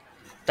empty.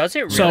 Does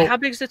it really? So, how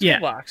big is the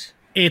toolbox?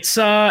 It's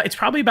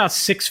probably about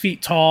 6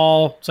 feet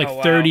tall. It's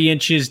 30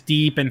 inches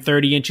deep and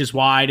 30 inches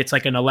wide. It's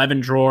like an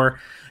 11 drawer.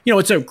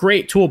 It's a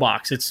great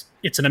toolbox.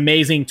 It's an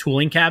amazing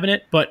tooling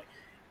cabinet, but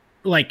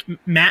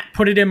Matt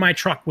put it in my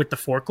truck with the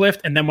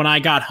forklift, and then when I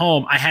got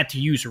home, I had to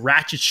use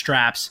ratchet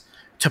straps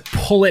to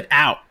pull it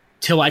out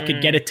till I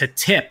could get it to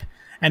tip.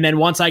 And then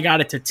once I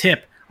got it to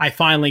tip, I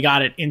finally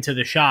got it into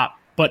the shop.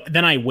 But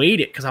then I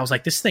weighed it because I was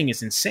like, this thing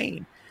is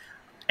insane.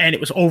 And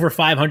it was over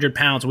 500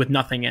 pounds with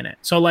nothing in it.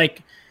 So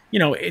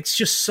it's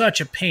just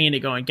such a pain to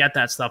go and get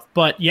that stuff.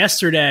 But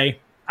yesterday,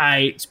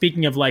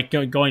 speaking of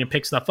going to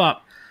pick stuff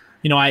up,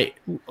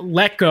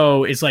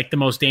 Letgo is the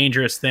most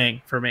dangerous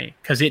thing for me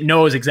because it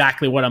knows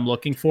exactly what I'm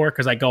looking for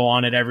because I go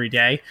on it every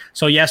day.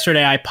 So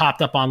yesterday I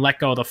popped up on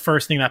Letgo. The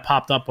first thing that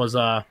popped up was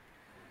a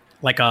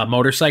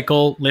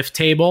motorcycle lift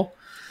table.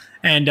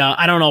 And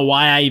I don't know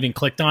why I even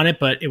clicked on it,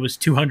 but it was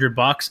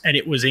 $200 and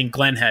it was in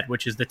Glen Head,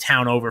 which is the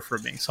town over for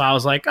me. So I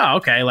was like, oh,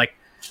 okay.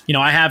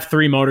 I have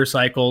 3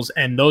 motorcycles,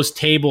 and those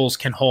tables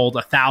can hold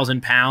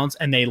 1,000 pounds,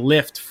 and they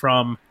lift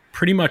from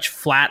pretty much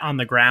flat on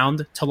the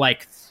ground to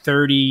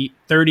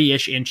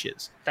 30-ish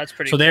inches. That's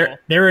pretty cool. So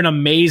they're an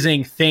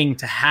amazing thing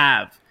to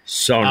have.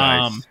 So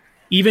nice.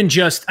 Even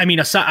just,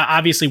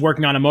 obviously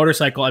working on a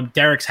motorcycle,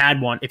 Derek's had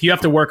one. If you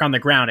have to work on the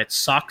ground, it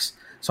sucks.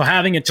 So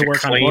having it to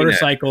work on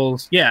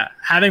motorcycles,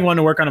 having one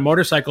to work on a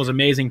motorcycle is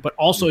amazing, but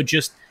also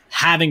just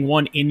having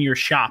one in your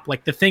shop.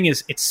 The thing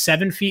is, it's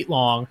 7 feet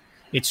long.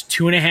 It's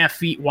 2.5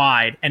 feet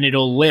wide, and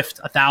it'll lift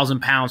 1,000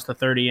 pounds to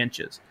 30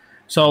 inches.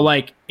 So,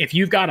 if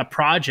you've got a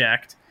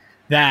project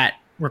that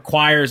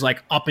requires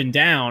up and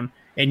down,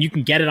 and you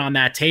can get it on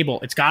that table,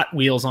 it's got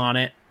wheels on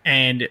it,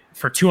 and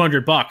for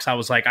 $200, I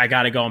was like, I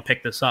got to go and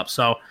pick this up.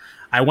 So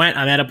I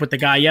met up with the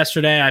guy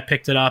yesterday. I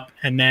picked it up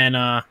and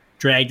then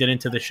dragged it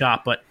into the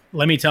shop. But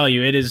let me tell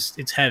you,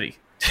 it's heavy.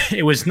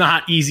 It was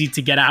not easy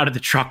to get out of the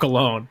truck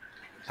alone.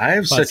 I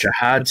have such a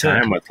hard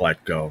time with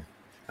Letgo.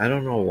 I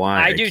don't know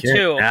why. I do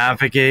too.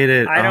 Navigate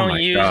it. I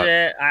don't use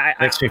it.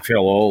 Makes me feel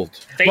old.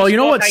 Facebook, well, you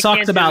know what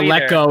sucks about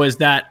Letgo is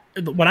that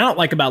what I don't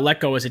like about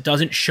Letgo is it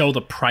doesn't show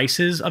the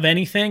prices of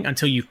anything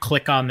until you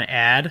click on the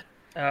ad.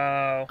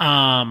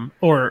 Oh.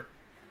 Or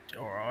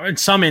in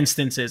some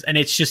instances, and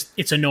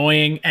it's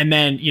annoying. And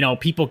then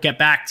people get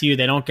back to you,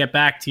 they don't get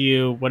back to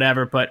you,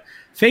 whatever. But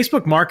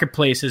Facebook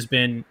Marketplace has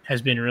been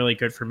really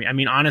good for me.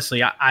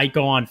 Honestly, I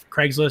go on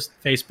Craigslist,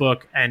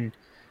 Facebook, and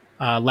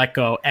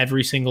Letgo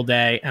every single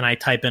day, and I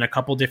type in a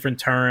couple different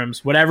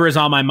terms, whatever is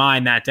on my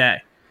mind that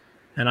day,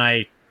 and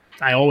I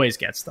always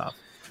get stuff.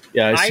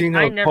 Yeah, I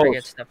never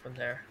get stuff from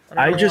there.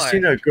 I just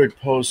seen a good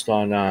post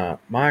on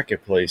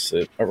Marketplace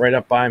right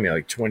up by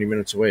me, 20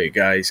 minutes away. A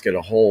guy's got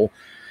a whole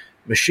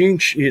machine.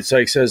 It's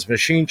says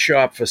machine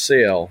shop for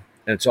sale,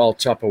 and it's all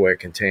Tupperware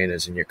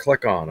containers, and you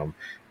click on them,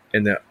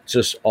 and they're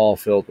just all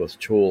filled with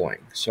tooling.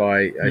 So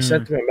I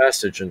sent him a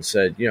message and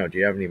said, do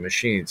you have any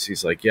machines?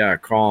 He's like, yeah,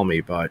 call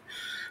me, but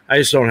I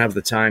just don't have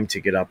the time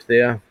to get up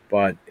there.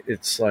 But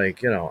it's I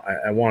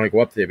want to go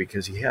up there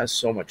because he has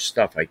so much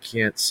stuff. I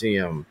can't see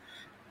him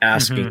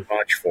asking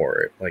much for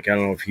it. I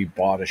don't know if he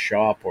bought a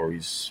shop or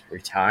he's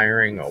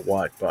retiring or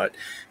what, but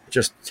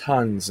just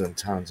tons and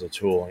tons of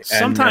tooling.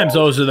 Sometimes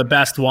those are the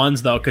best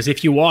ones, though, because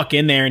if you walk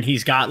in there and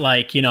he's got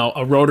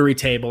a rotary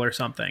table or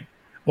something,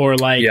 or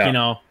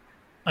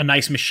a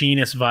nice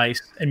machinist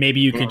vise, and maybe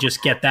you could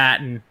just get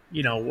that and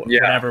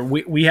whatever.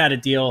 We had a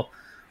deal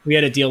we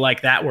had a deal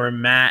like that where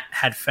Matt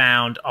had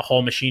found a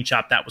whole machine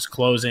shop that was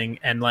closing,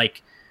 and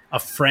like a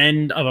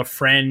friend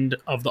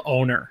of the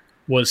owner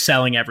was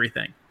selling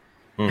everything.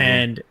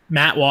 And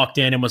Matt walked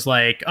in and was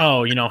like,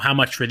 oh, you know, how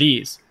much for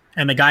these?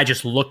 And the guy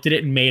just looked at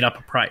it and made up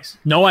a price.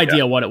 No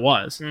idea what it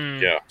was.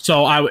 Yeah.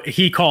 So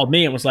he called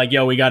me and was like,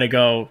 yo, we got to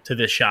go to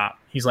this shop.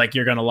 He's like,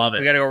 you're going to love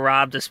it. We got to go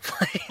rob this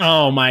place.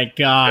 Oh, my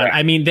God. Yeah.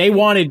 I mean, they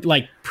wanted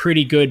like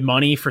pretty good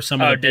money for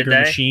some of the bigger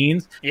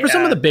machines. Yeah. For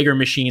some of the bigger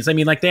machines. I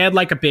mean, like they had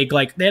like a big,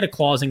 like they had a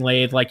clawsing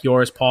lathe like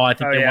yours, Paul. I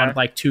think they wanted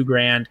like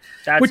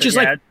 $2,000, which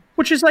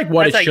is like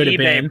what it should have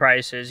been.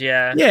 Prices,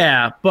 yeah.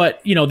 Yeah.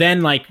 But, you know,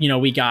 then like, you know,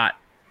 we got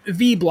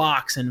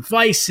V-blocks and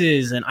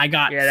vices, and I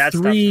got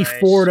 3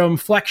 Fordham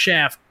flex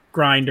shaft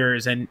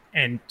grinders and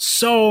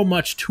so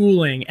much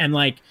tooling, and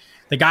like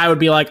the guy would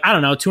be like, I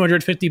don't know,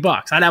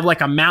 $250. I'd have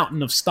like a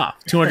mountain of stuff,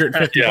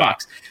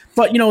 $250.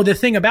 But you know, the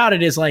thing about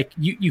it is like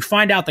you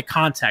find out the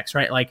context,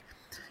 right? Like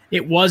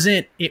it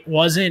wasn't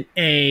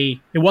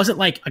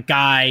like a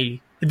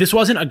guy, this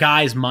wasn't a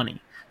guy's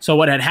money. So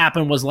what had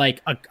happened was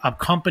like a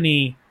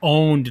company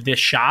owned this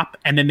shop,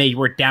 and then they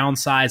were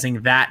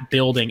downsizing that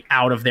building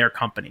out of their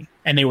company,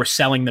 and they were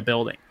selling the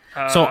building.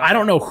 So I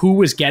don't know who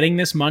was getting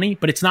this money,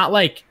 but it's not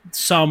like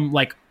it's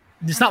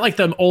not like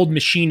the old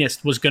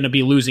machinist was going to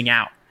be losing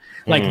out.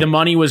 Like the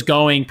money was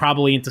going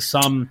probably into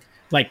some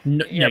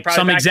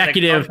some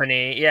executive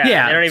company. They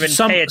don't even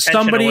pay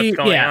attention to what's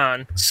going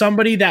on.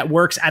 Somebody that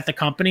works at the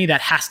company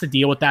that has to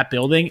deal with that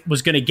building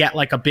was going to get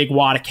like a big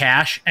wad of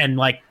cash and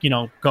like, you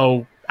know,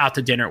 go out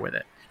to dinner with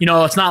it. You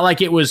know, it's not like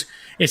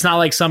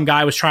some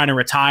guy was trying to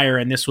retire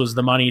and this was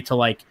the money to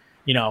like,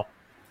 you know,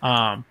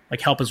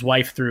 like help his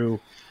wife through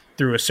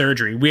a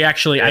surgery.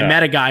 I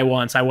met a guy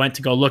once. I went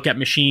to go look at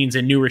machines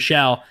in New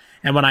Rochelle,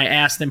 and when I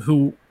asked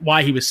him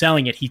why he was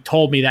selling it, he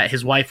told me that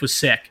his wife was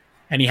sick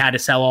and he had to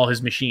sell all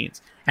his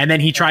machines. And then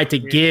he tried to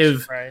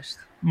give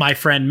my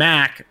friend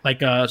Mac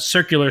like a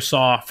circular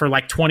saw for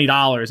like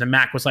 $20, and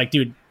Mac was like,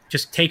 dude,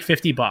 just take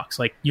 $50.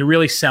 Like, you're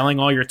really selling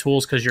all your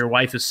tools because your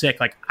wife is sick.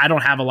 Like, I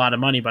don't have a lot of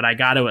money, but I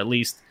got to at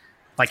least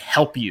like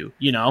help you,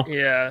 you know?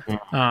 Yeah.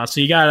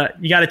 So you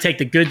gotta take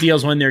the good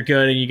deals when they're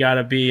good, and you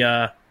gotta be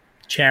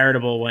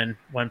charitable when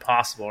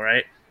possible,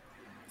 right?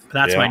 But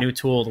that's my new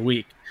tool of the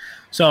week.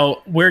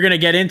 So we're gonna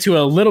get into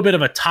a little bit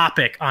of a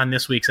topic on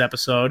this week's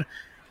episode.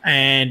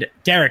 And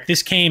Derek,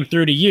 this came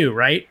through to you,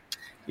 right?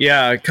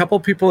 Yeah, a couple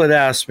people had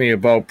asked me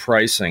about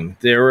pricing.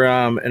 They were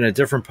in a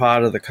different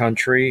part of the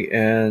country,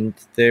 and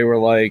they were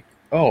like,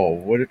 oh,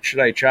 what should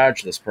I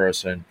charge this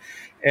person?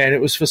 And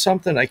it was for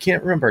something, I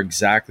can't remember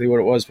exactly what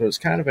it was, but it was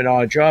kind of an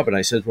odd job. And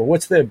I said, well,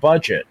 what's their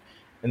budget?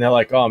 And they're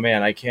like, oh,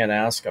 man, I can't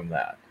ask them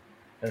that.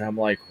 And I'm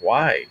like,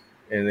 why?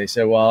 And they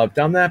said, well, I've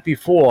done that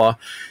before,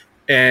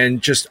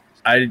 and just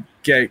I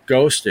get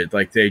ghosted.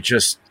 Like, they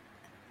just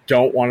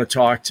don't want to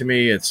talk to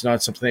me. It's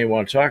not something they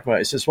want to talk about.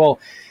 I says, well,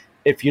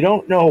 if you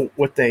don't know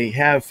what they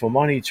have for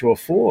money to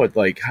afford,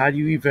 like, how do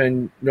you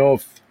even know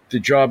if the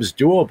job is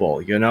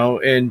doable, you know?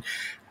 And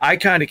I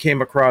kind of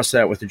came across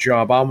that with the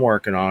job I'm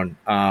working on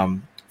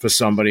for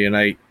somebody, and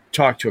I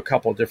talked to a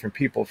couple of different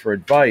people for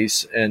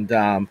advice, and,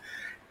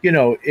 you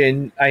know,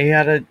 and I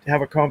had to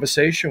have a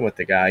conversation with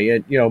the guy,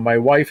 and, you know, my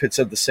wife had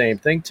said the same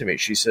thing to me.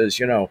 She says,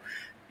 you know,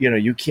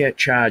 you can't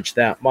charge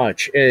that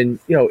much. And,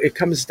 you know, it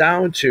comes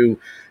down to,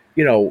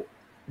 you know,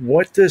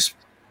 what this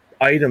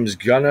item's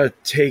gonna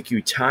take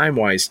you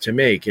time-wise to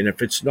make, and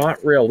if it's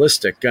not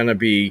realistic gonna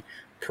be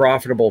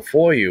profitable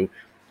for you,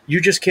 you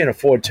just can't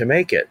afford to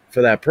make it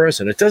for that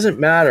person. It doesn't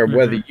matter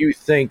whether you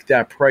think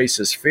that price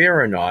is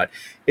fair or not.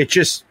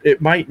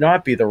 It might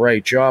not be the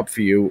right job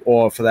for you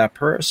or for that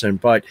person,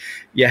 but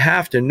you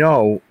have to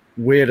know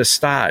where to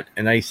start.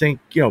 And I think,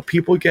 you know,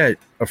 people get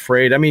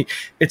afraid. I mean,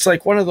 it's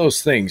like one of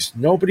those things.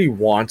 Nobody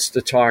wants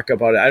to talk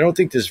about it. I don't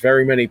think there's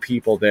very many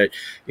people that,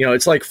 you know,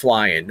 it's like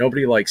flying.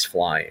 Nobody likes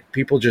flying.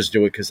 People just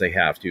do it because they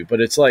have to.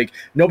 But it's like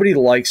nobody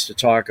likes to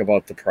talk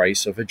about the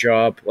price of a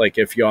job. Like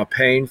if you're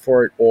paying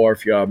for it or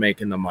if you're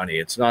making the money.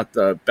 It's not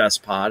the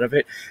best part of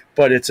it,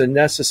 but it's a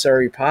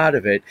necessary part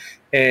of it.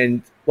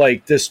 And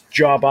like this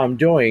job I'm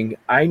doing,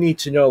 I need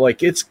to know,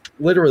 like, it's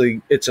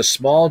a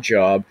small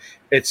job.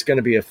 It's going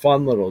to be a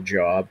fun little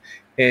job.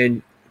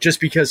 And just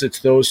because it's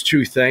those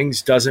two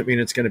things doesn't mean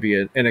it's going to be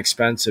an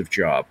expensive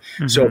job.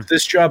 So if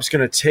this job's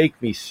going to take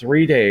me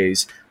 3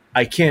 days,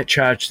 I can't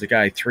charge the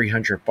guy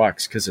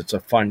 $300 because it's a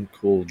fun,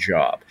 cool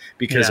job.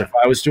 Because if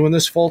I was doing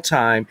this full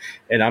time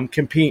and I'm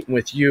competing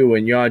with you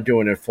and you're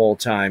doing it full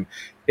time,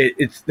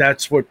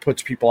 that's what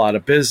puts people out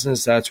of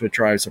business. That's what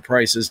drives the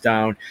prices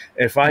down.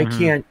 If I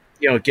can't,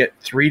 you know, get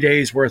 3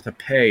 days worth of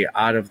pay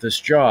out of this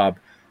job,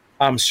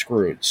 I'm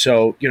screwed.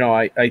 So, you know,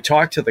 I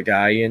talked to the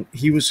guy and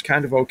he was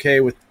kind of okay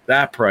with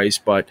that price,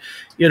 but,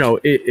 you know,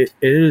 it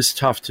is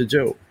tough to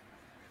do.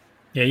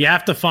 Yeah, you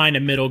have to find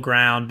a middle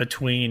ground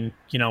between,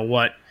 you know,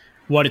 what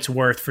it's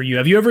worth for you.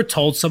 Have you ever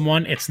told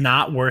someone it's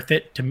not worth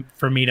it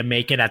for me to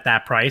make it at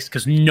that price?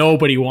 Because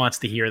nobody wants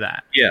to hear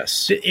that.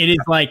 Yes. It is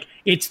like,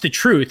 it's the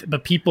truth,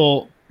 but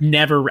people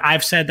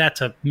I've said that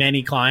to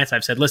many clients.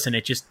 I've said, listen,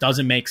 it just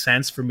doesn't make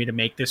sense for me to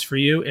make this for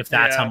you if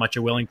that's how much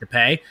you're willing to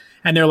pay.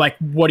 And they're like,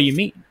 what do you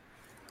mean?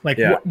 Like,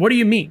 what do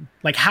you mean?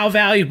 Like, how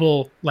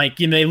valuable, like,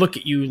 they look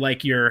at you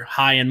like you're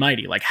high and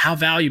mighty. Like, how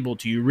valuable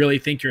do you really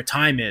think your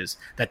time is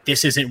that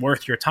this isn't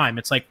worth your time?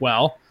 It's like,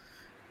 well,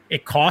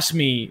 it costs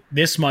me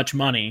this much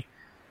money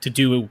to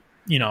do,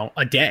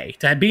 a day,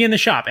 to be in the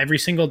shop every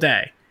single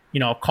day,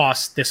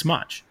 costs this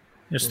much.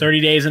 There's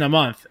 30 days in a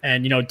month.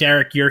 And,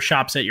 Derek, your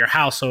shop's at your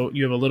house, so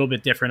you have a little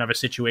bit different of a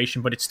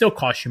situation, but it still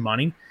costs you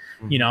money,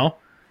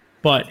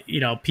 but,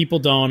 people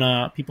don't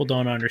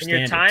understand. And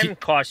your time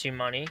costs you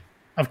money.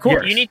 Of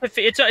course. You need to,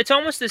 it's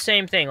almost the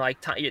same thing,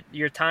 like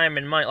your time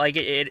and money, like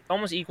it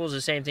almost equals the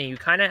same thing. You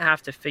kind of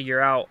have to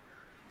figure out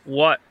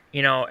what,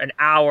 an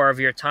hour of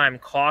your time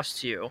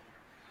costs you,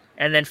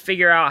 and then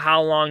figure out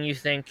how long you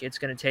think it's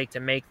going to take to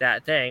make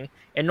that thing.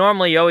 And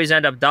normally you always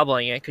end up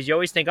doubling it because you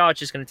always think, oh, it's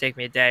just going to take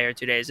me a day or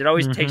 2 days. It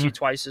always takes you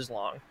twice as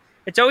long.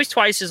 It's always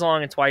twice as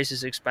long and twice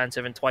as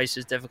expensive and twice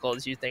as difficult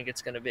as you think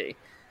it's going to be.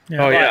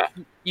 Yeah.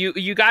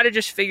 You got to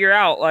just figure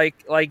out,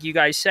 like you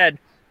guys said,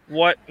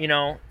 what,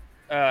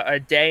 a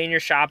day in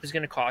your shop is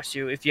going to cost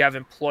you. If you have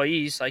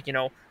employees,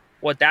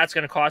 what that's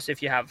going to cost.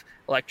 If you have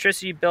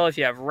electricity bill, if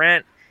you have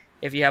rent,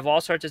 if you have all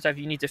sorts of stuff,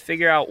 you need to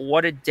figure out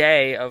what a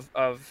day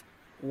of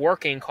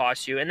working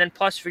costs you, and then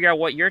plus figure out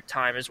what your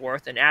time is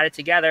worth and add it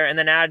together, and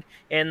then add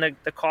in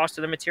the cost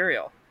of the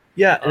material.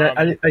 Yeah,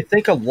 and I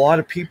think a lot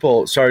of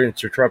people, sorry to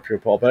interrupt you,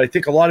 Paul, but I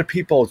think a lot of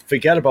people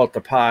forget about the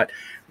part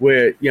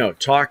where,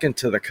 talking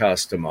to the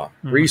customer,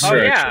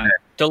 researching it,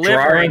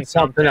 delivering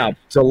something up,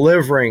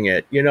 delivering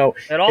it, it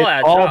all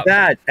adds up.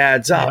 That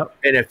adds up.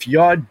 And if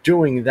you're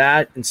doing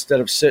that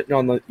instead of sitting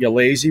on your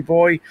lazy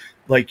boy,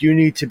 like, you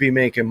need to be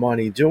making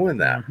money doing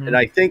that. And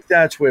I think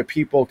that's where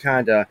people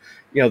kind of,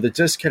 the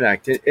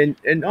disconnect, and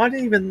not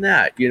even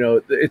that,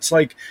 it's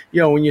like,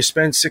 when you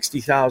spend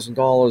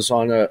 $60,000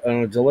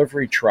 on a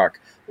delivery truck,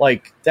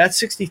 like, that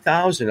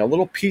 $60,000, a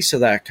little piece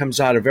of that comes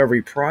out of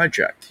every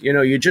project.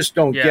 You just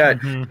don't get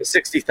a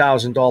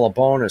 $60,000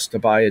 bonus to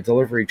buy a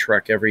delivery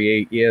truck every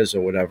 8 years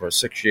or whatever,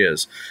 6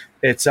 years.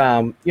 It's,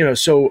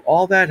 so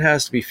all that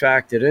has to be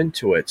factored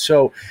into it.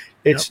 So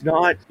it's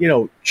not,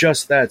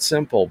 just that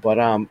simple. But,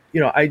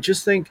 I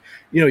just think,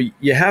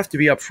 you have to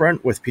be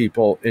upfront with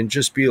people and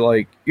just be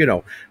like,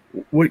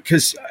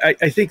 because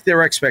I think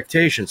their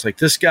expectations, like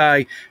this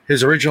guy,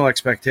 his original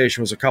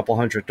expectation was a couple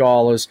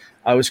 $100.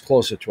 I was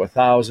closer to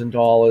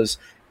 $1,000.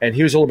 And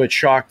he was a little bit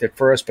shocked at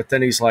first, but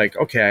then he's like,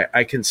 okay,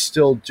 I can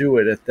still do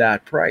it at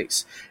that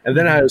price. And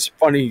then I was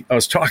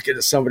talking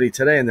to somebody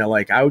today, and they're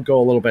like, I would go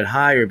a little bit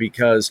higher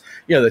because,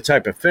 the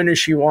type of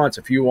finish he wants,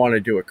 if you want to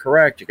do it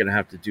correct, you're going to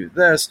have to do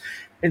this.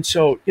 And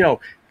so,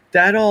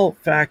 that all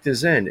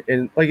factors in.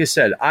 And like I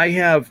said, I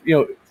have,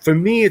 for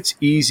me, it's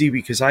easy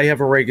because I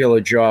have a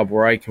regular job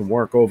where I can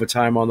work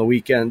overtime on the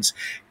weekends,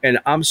 and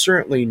I'm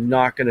certainly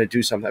not going to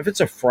do something. If it's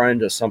a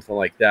friend or something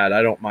like that,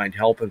 I don't mind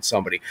helping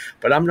somebody,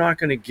 but I'm not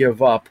going to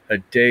give up a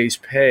day's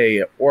pay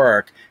at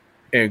work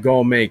and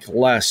go make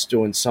less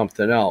doing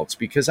something else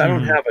because I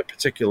don't have a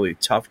particularly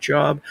tough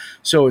job.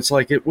 So it's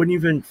like, it wouldn't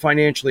even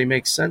financially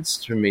make sense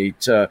to me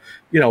to,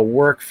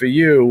 work for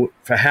you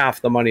for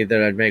half the money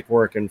that I'd make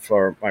working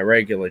for my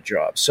regular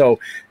job. So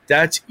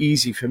that's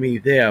easy for me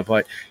there.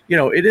 But,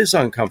 it is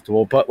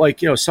uncomfortable. But like,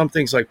 some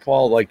things like,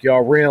 Paul, like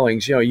your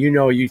railings,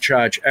 you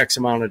charge X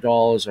amount of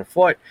dollars a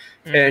foot.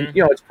 And,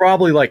 it's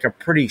probably like a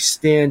pretty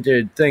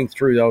standard thing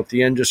throughout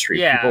the industry.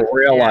 Yeah. People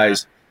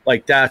realize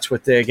like that's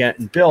what they're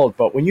getting billed.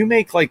 But when you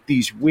make like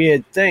these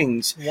weird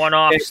things,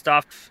 one-off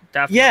stuff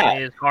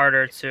definitely is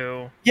harder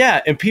to.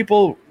 Yeah, and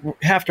people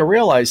have to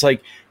realize,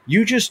 like,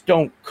 you just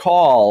don't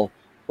call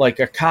like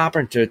a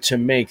carpenter to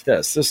make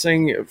this. This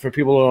thing, for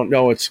people who don't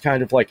know, it's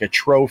kind of like a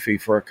trophy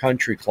for a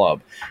country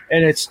club,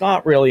 and it's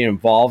not really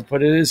involved,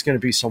 but it is going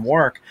to be some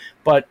work.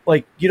 But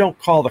like, you don't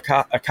call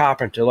a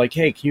carpenter like,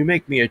 hey, can you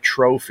make me a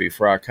trophy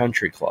for our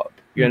country club?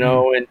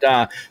 And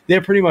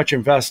they're pretty much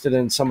invested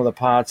in some of the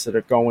parts that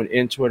are going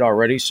into it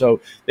already. So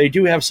they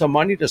do have some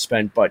money to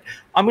spend, but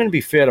I'm going to be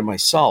fair to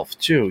myself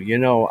too.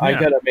 I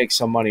got to make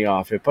some money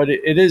off it, but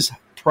it is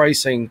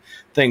pricing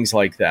things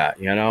like that,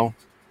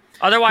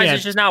 Otherwise,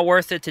 it's just not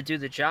worth it to do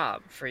the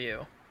job for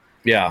you.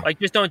 Yeah. Like,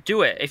 just don't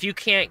do it. If you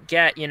can't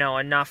get,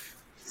 enough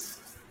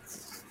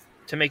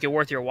to make it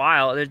worth your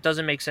while, it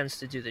doesn't make sense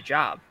to do the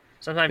job.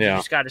 Sometimes you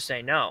just got to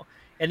say no.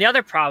 And the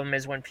other problem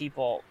is when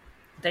people...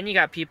 Then you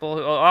got people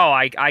who,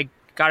 I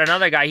got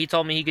another guy. He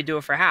told me he could do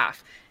it for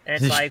half. And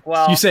it's like,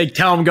 well... You say,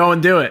 tell him, go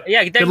and do it.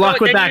 Yeah, good luck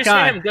with that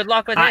guy. Good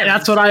luck with him.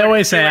 That's what I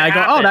always say. I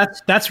go, oh,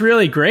 that's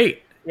really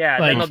great. Yeah,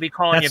 then they'll be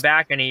calling you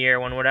back in a year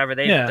when whatever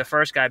the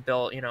first guy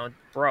built,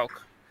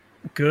 broke.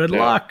 Good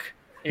luck.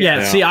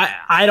 Yeah. See,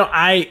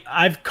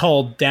 I've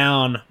culled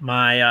down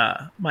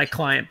my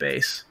client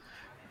base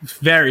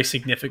very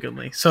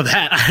significantly so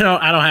that I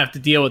don't have to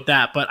deal with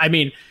that. But I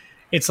mean,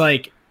 it's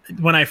like,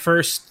 when I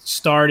first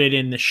started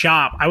in the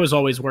shop, I was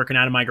always working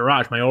out of my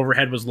garage. My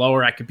overhead was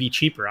lower. I could be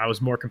cheaper. I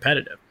was more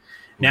competitive.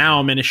 Now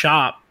I'm in a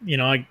shop,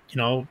 I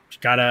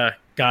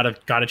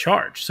gotta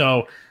charge.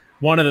 So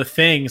one of the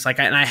things, like,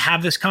 and I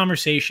have this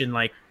conversation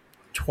like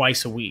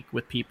twice a week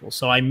with people.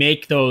 So I've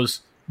made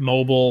those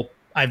mobile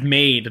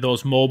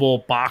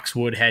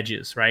boxwood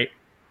hedges, right?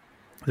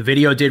 The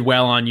video did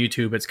well on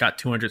YouTube. It's got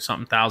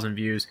 200-something thousand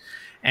views.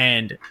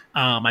 And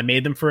I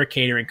made them for a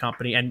catering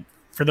company. And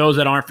for those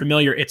that aren't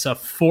familiar, it's a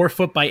 4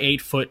 foot by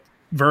 8 foot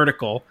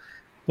vertical,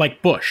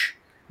 like bush,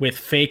 with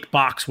fake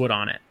boxwood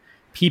on it.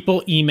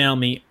 People email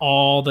me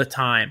all the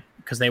time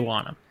because they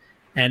want them.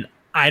 And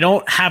I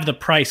don't have the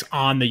price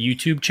on the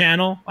YouTube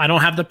channel. I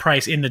don't have the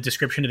price in the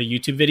description of the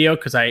YouTube video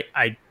because I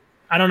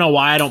don't know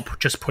why I don't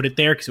just put it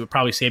there, because it would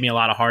probably save me a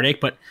lot of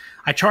heartache. But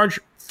I charge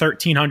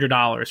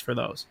 $1,300 for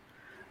those.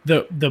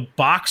 The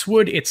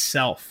boxwood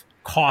itself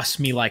costs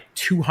me like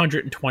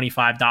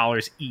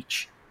 $225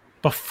 each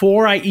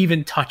before I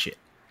even touch it,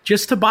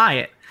 just to buy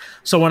it.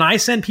 So when I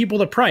send people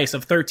the price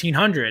of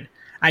 $1,300,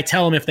 I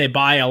tell them if they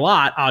buy a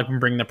lot, I can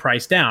bring the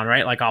price down,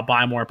 right? Like I'll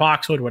buy more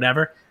boxwood,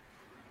 whatever.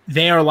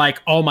 They are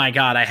like, oh my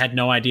God, I had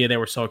no idea they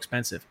were so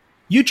expensive.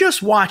 You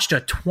just watched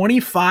a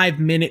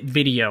 25-minute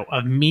video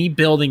of me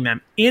building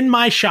them in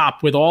my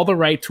shop with all the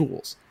right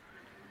tools.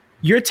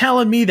 You're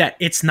telling me that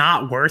it's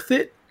not worth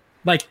it?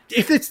 Like,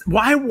 if it's,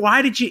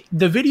 why did you,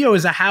 the video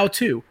is a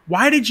how-to.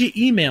 Why did you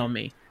email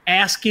me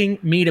asking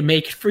me to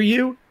make it for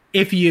you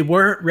if you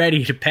weren't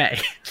ready to pay?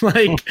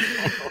 Like,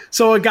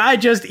 so a guy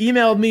just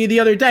emailed me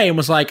the other day and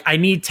was like, I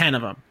need 10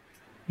 of them.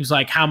 He was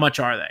like, how much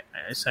are they?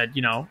 I said,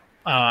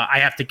 I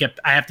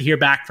have to hear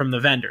back from the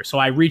vendor. So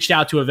I reached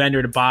out to a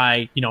vendor to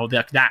buy,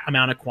 that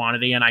amount of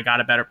quantity, and I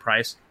got a better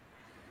price.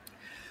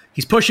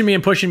 He's pushing me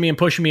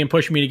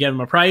to get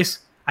him a price.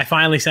 I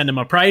finally send him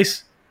a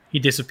price. He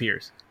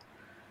disappears.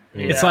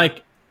 Yeah. It's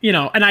like,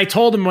 and I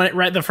told him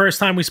right the first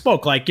time we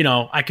spoke, like,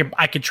 I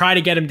could try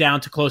to get him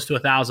down to close to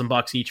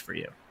 $1,000 each for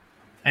you.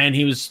 And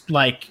he was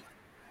like,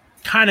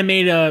 kind of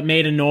made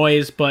a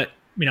noise, but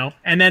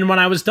and then when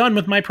I was done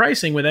with my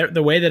pricing, with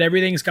the way that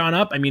everything's gone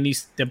up, I mean,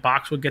 the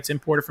boxwood gets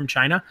imported from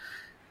China.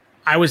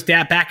 I was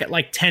back at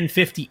like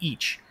 $1,050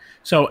 each.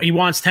 So he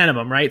wants 10 of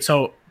them, right?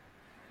 So,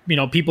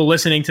 people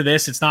listening to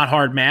this, it's not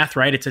hard math,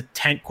 right? It's a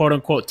quote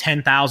unquote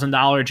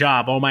 $10,000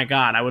 job. Oh my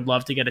God, I would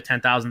love to get a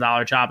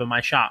 $10,000 job in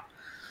my shop.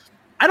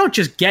 I don't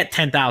just get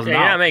 $10,000. Yeah, you're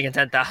not making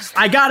 $10,000.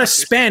 I got to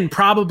spend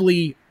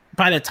probably,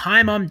 by the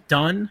time I'm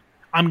done,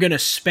 I'm going to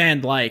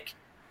spend like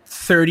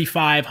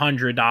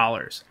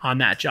 $3,500 on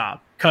that job,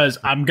 because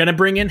I'm going to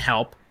bring in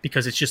help,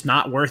 because it's just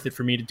not worth it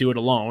for me to do it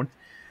alone.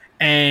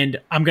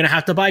 And I'm going to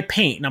have to buy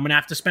paint, and I'm going to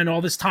have to spend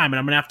all this time, and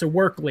I'm going to have to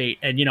work late,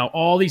 and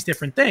all these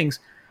different things.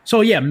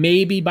 So yeah,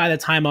 maybe by the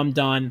time I'm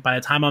done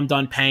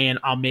paying,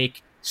 I'll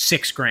make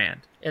 $6,000.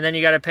 And then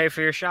you got to pay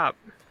for your shop.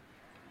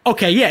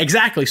 Okay. Yeah,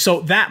 exactly.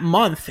 So that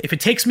month, if it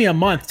takes me a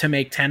month to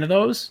make 10 of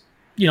those,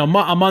 a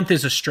month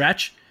is a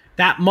stretch.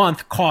 That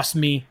month cost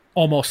me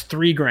almost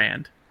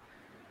 $3,000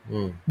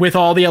 with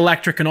all the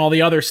electric and all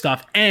the other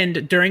stuff.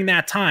 And during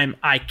that time,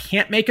 I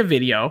can't make a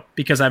video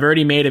because I've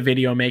already made a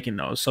video making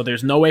those. So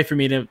there's no way for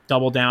me to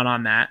double down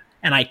on that.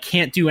 And I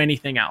can't do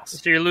anything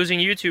else. So you're losing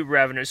YouTube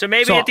revenue. So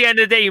maybe at the end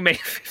of the day, you made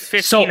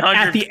 $1,500. So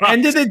at the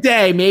end of the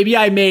day, maybe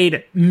I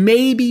made,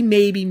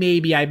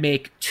 maybe I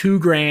make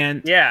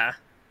 $2,000. Yeah.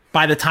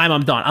 By the time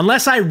I'm done,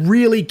 unless I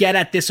really get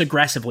at this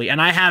aggressively.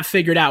 And I have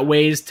figured out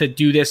ways to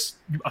do this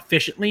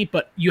efficiently,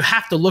 but you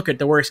have to look at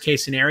the worst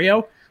case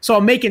scenario. So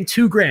I'm making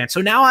 $2,000. So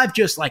now I've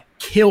just like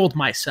killed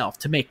myself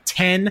to make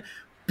 10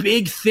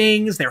 big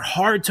things. They're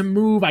hard to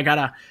move.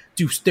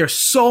 There's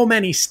so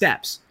many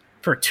steps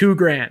for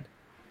 $2,000.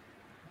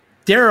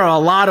 There are a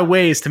lot of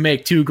ways to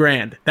make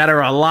 $2,000 that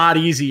are a lot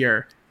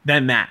easier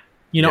than that,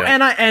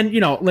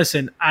 yeah.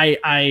 Listen,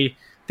 I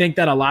think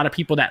that a lot of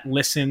people that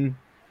listen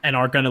and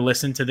are going to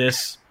listen to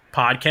this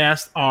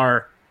podcast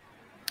are,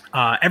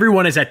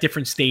 everyone is at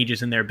different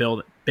stages in their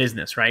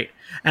business, right?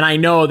 And I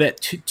know that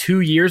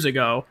 2 years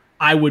ago,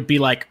 I would be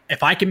like,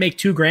 if I can make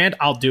 $2,000,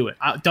 I'll do it.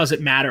 It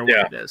doesn't matter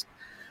what it is.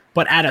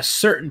 But at a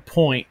certain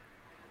point,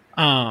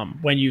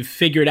 when you've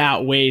figured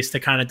out ways to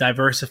kind of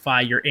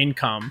diversify your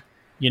income,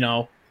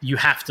 you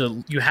have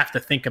to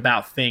think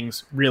about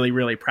things really,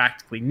 really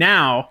practically.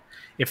 Now,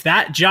 if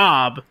that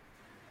job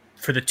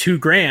for the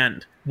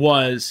 $2,000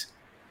 was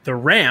the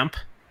ramp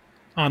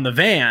on the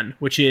van,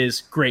 which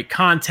is great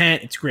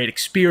content, it's great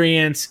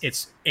experience,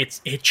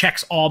 it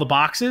checks all the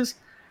boxes,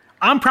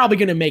 I'm probably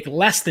going to make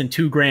less than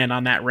 $2,000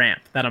 on that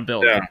ramp that I'm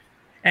building. Yeah.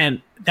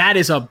 And that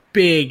is a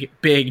big,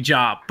 big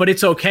job, but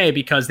it's okay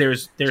because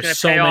there's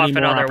so many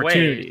more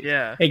opportunities.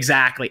 Yeah,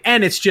 exactly.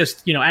 And it's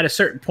just, at a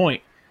certain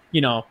point,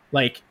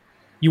 like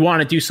you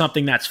want to do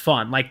something that's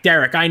fun. Like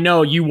Derek, I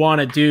know you want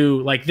to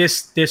do like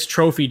this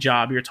trophy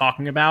job you're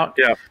talking about.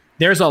 Yeah.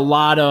 There's a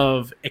lot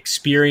of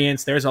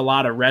experience. There's a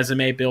lot of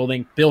resume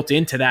building built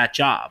into that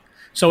job.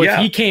 So if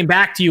he came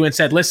back to you and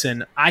said,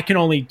 listen, I can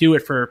only do it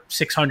for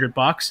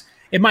 $600,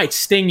 it might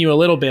sting you a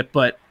little bit,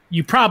 but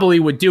you probably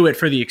would do it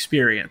for the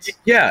experience.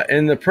 Yeah.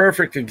 And the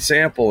perfect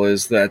example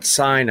is that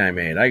sign I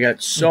made. I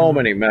got so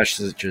many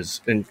messages,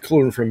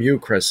 including from you,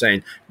 Chris,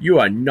 saying, you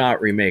are not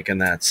remaking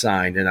that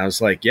sign. And I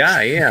was like, yeah,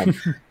 I am.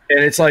 And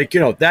it's like,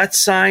 that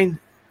sign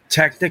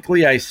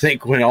technically, I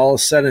think when all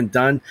is said and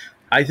done,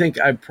 I think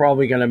I'm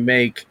probably going to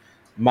make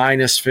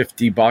minus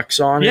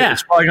 $50 on it.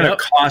 It's probably going to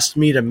cost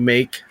me to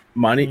make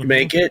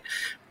it.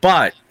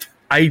 But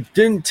I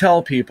didn't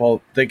tell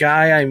people. The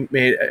guy I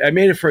made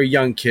it for a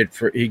young kid.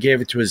 He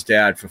gave it to his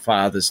dad for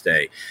Father's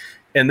Day.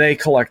 And they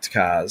collect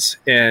cars,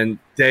 and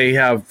they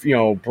have,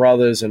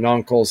 brothers and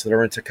uncles that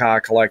are into car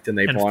collecting.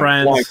 They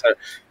belong to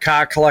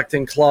car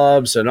collecting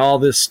clubs and all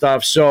this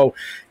stuff. So,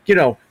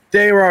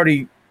 they were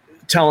already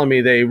telling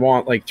me they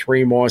want like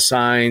 3 more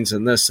signs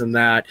and this and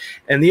that.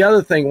 And the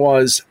other thing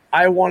was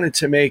I wanted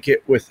to make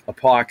it with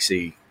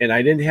epoxy, and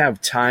I didn't have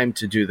time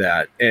to do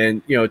that.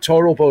 And,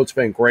 Total Boat's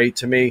been great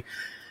to me.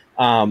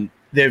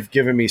 They've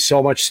given me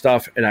so much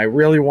stuff, and I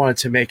really wanted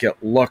to make it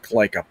look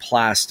like a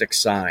plastic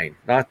sign.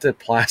 Not that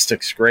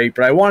plastic's great,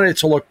 but I wanted it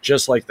to look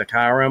just like the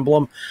car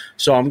emblem.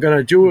 So I'm going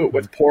to do it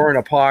with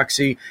pouring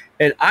epoxy,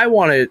 and I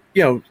want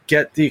to,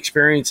 get the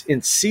experience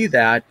and see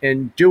that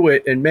and do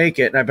it and make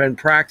it. And I've been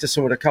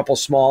practicing with a couple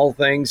small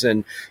things,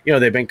 and,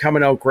 they've been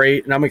coming out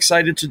great, and I'm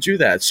excited to do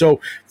that. So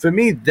for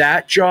me,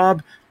 that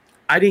job,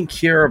 I didn't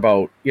care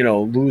about,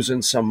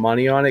 losing some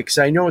money on it because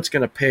I know it's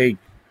going to pay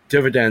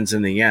dividends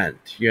in the end,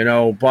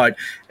 but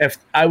if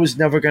I was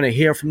never going to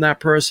hear from that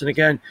person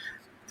again,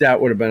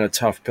 that would have been a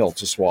tough pill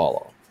to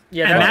swallow.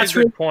 Yeah, and that's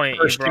a good point.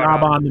 First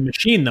job on the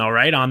machine, though,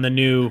 right? On the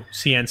new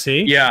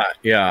CNC. Yeah.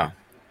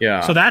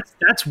 So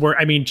that's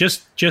where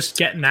just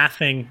getting that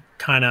thing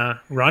kind of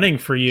running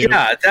for you.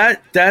 Yeah,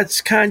 that's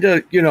kind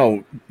of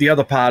the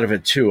other part of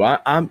it too.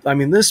 I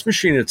mean, this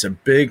machine, it's a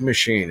big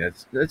machine.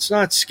 It's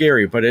not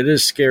scary, but it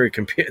is scary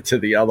compared to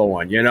the other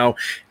one,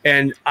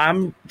 And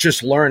I'm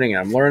just learning.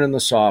 I'm learning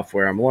the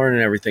software. I'm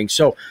learning everything.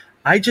 So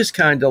I just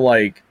kind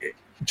of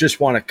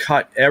just want to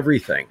cut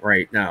everything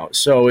right now.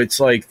 So it's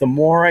like the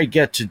more I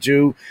get to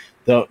do,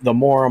 the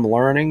more I'm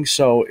learning.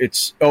 So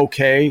it's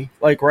okay,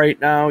 like right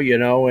now,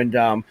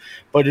 and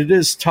but it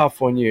is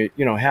tough when you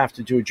have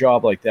to do a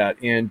job like that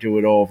and do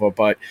it over.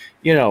 But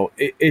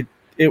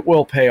it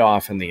will pay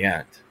off in the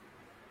end.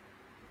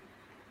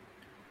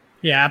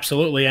 Yeah,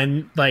 absolutely.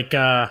 And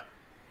the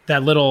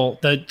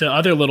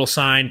other little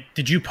sign.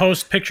 Did you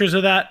post pictures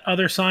of that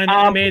other sign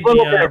that you made?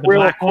 The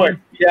black quick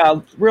one?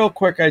 Yeah, real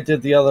quick. I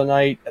did the other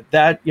night.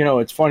 That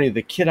it's funny.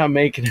 The kid I'm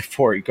making it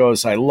for, he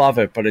goes, "I love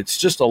it, but it's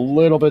just a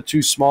little bit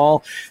too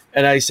small."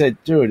 And I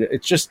said, "Dude,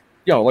 it's just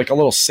like a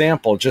little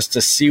sample just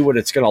to see what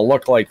it's going to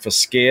look like for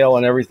scale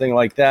and everything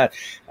like that."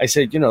 I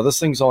said, this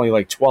thing's only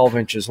like 12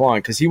 inches long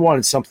because he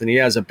wanted something. He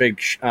has a big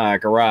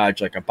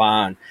garage, like a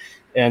barn.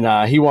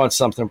 And he wants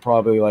something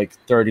probably like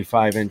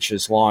 35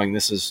 inches long.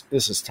 This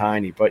is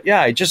tiny. But yeah,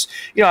 I just,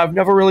 I've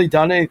never really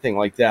done anything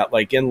like that,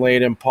 like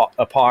inlaid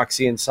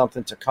epoxy and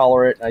something to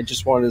color it. I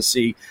just wanted to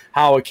see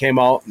how it came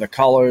out and the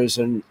colors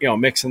and,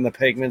 mixing the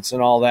pigments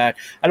and all that.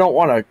 I don't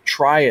want to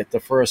try it the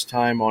first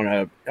time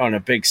on a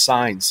big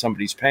sign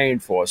somebody's paying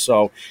for.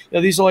 So,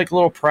 these are like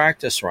little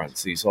practice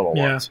runs, these little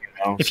ones.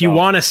 If you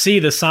want to see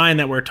the sign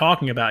that we're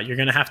talking about, you're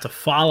going to have to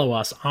follow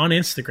us on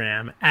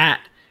Instagram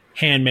at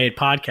Handmade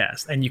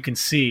Podcast, and you can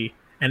see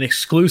an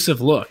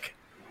exclusive look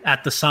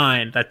at the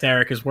sign that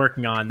Derek is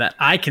working on that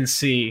I can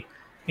see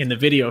in the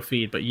video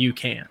feed, but you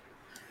can't.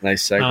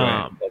 Nice segue.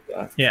 Love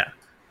that. Yeah.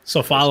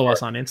 So follow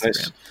us on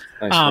Instagram.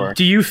 Nice work.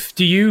 Do you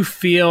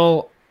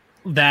feel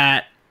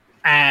that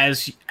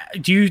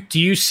do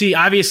you see,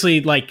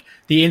 obviously, like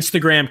the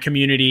Instagram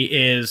community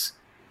is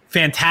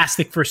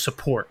fantastic for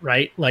support,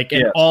 right? Like,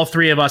 and all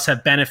three of us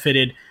have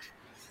benefited,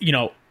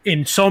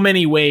 in so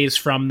many ways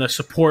from the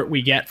support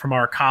we get from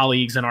our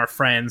colleagues and our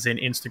friends in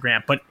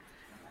Instagram, but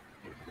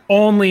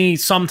only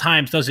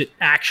sometimes does it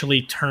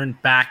actually turn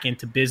back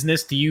into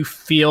business. Do you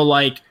feel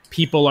like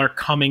people are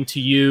coming to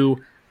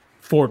you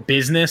for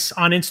business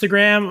on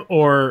Instagram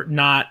or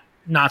not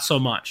so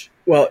much?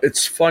 Well,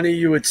 it's funny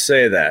you would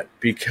say that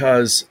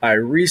because I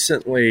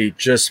recently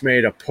just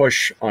made a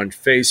push on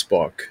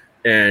Facebook,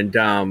 and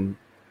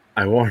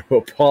I want to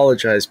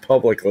apologize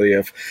publicly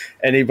if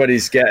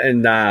anybody's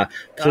getting,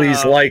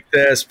 please like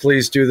this,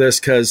 please do this,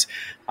 because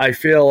I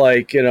feel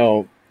like,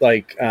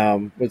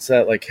 what's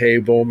that, like, hey,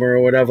 boomer or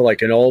whatever,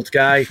 like an old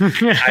guy.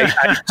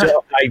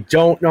 I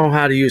don't know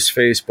how to use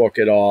Facebook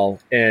at all.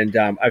 And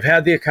I've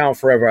had the account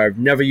forever. I've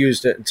never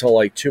used it until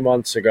like 2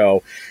 months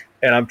ago.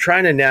 And I'm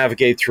trying to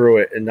navigate through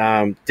it.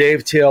 And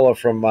Dave Taylor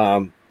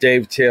from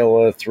Dave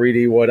Taylor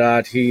 3D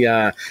Woodart,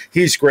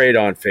 he's great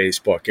on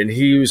Facebook, and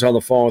he was on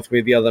the phone with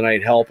me the other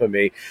night helping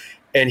me,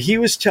 and he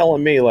was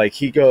telling me, like,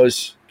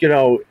 this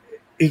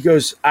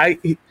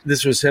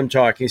was him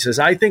talking. He says,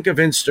 I think of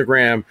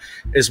Instagram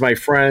as my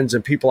friends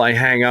and people I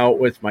hang out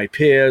with, my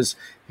peers.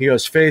 He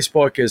goes,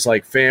 Facebook is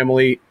like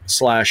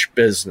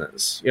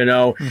family/business,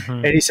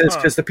 and he says,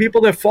 because the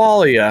people that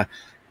follow you,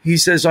 he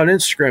says, on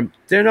Instagram,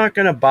 they're not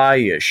going to buy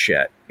you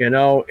shit, and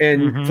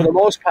for the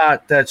most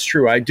part, that's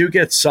true. I do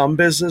get some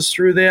business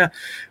through there,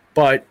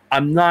 but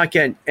I'm not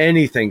getting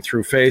anything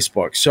through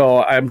Facebook.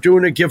 So I'm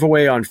doing a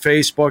giveaway on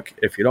Facebook.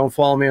 If you don't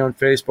follow me on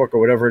Facebook or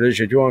whatever it is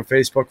you do on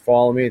Facebook,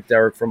 follow me,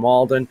 Derek from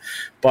Alden.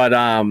 But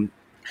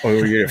or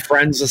your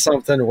friends or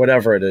something,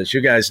 whatever it is.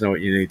 You guys know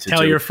what you need to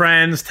tell do. Your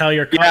friends, tell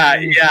your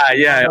companies.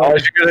 Yeah. All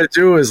you're going to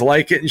do is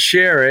like it and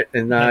share it.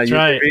 And that's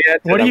right.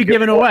 What are you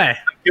giving away?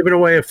 I'm giving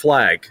away a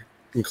flag,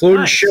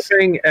 including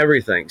shipping,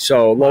 everything.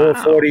 So lower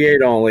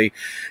 48 only.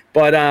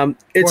 But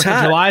it's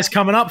hot. July's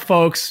coming up,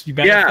 folks. You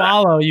better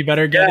follow. You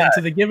better get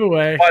into the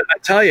giveaway. But I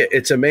tell you,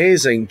 it's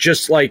amazing.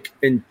 Just like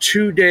in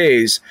 2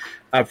 days,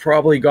 I've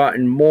probably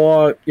gotten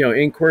more,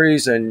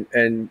 inquiries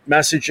and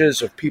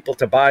messages of people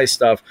to buy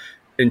stuff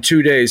in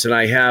 2 days than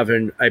I have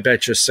in, I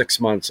bet you, 6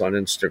 months on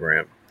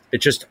Instagram.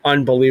 It's just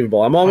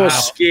unbelievable. I'm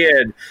almost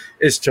scared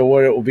as to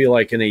what it will be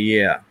like in a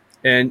year.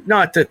 And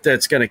not that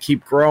that's going to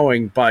keep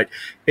growing, but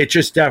it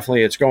just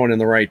definitely, it's going in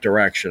the right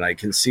direction. I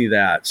can see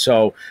that.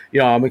 So,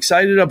 I'm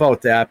excited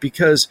about that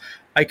because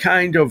I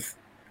kind of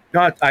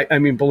I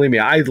mean, believe me,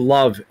 I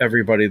love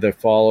everybody that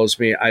follows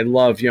me. I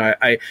love,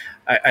 I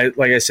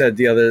like I said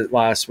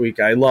last week,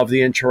 I love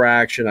the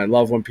interaction. I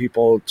love when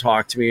people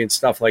talk to me and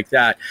stuff like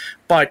that.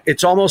 But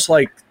it's almost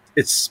like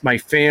it's my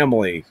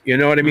family. You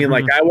know what I mean? Mm-hmm.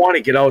 Like I want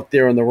to get out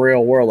there in the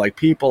real world, like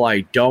people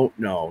I don't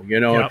know,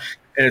 Yep.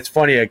 And it's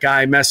funny, a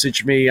guy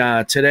messaged me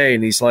today,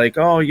 and he's like,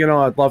 "Oh,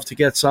 I'd love to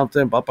get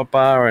something, blah, blah,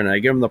 blah," and I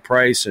give him the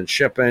price and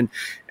shipping, and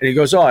he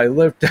goes, "Oh, I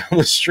live down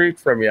the street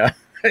from you."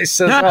 I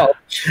says,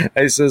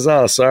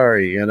 "Oh,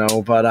 sorry,"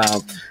 but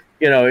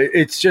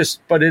it's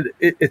just, but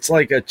it's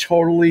like a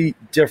totally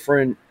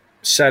different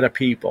set of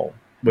people,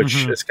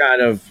 which is kind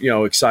of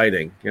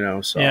exciting,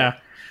 So yeah,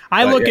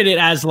 I look at it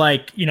as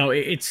like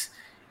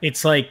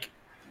it's like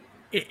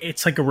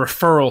a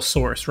referral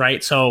source,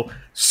 right? So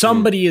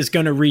somebody is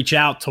going to reach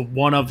out to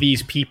one of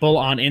these people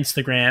on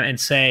Instagram and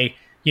say,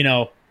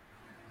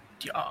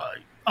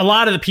 a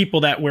lot of the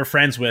people that we're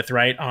friends with,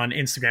 right, on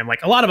Instagram,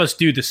 like a lot of us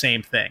do the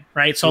same thing,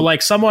 right? So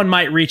like someone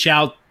might reach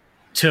out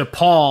to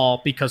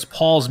Paul because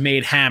Paul's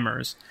made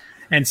hammers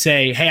and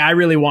say, "Hey, I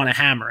really want a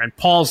hammer." And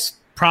Paul's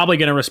probably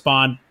going to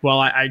respond, "Well,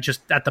 I just,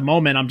 at the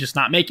moment, I'm just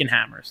not making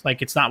hammers.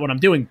 Like it's not what I'm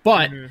doing.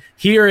 But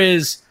here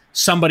is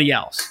somebody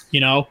else,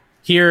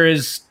 here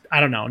is, I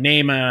don't know,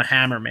 name a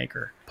hammer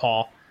maker,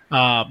 Paul,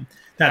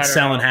 that's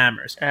selling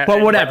hammers,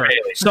 but whatever."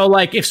 So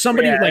like if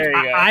somebody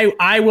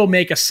I will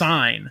make a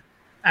sign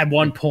at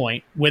one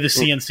point with a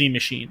CNC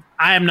machine.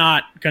 I am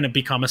not going to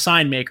become a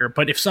sign maker,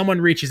 but if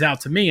someone reaches out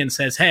to me and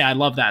says, "Hey, I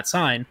love that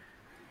sign,"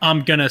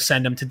 I'm going to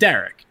send them to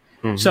Derek.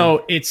 Mm-hmm.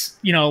 So it's,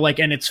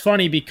 and it's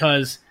funny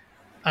because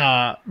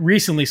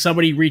recently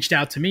somebody reached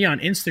out to me on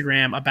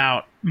Instagram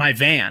about my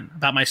van,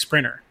 about my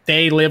Sprinter.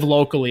 They live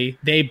locally.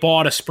 They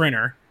bought a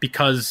Sprinter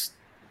because,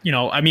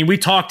 we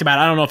talked about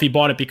it. I don't know if he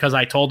bought it because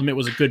I told him it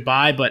was a good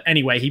buy, but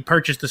anyway, he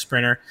purchased the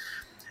Sprinter.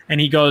 And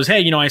he goes,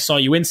 "Hey, I saw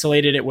you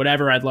insulated it,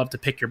 whatever. I'd love to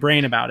pick your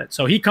brain about it."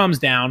 So he comes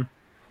down.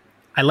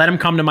 I let him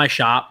come to my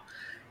shop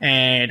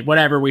and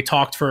whatever. We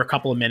talked for a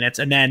couple of minutes.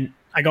 And then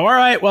I go, "All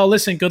right, well,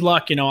 listen, good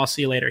luck. I'll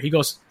see you later." He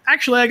goes,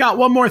 "Actually, I got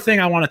one more thing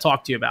I want to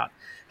talk to you about."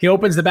 He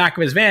opens the back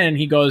of his van and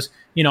he goes,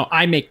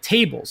 "I make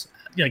tables,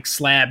 like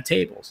slab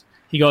tables."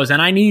 He goes,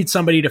 "And I need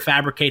somebody to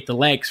fabricate the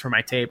legs for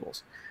my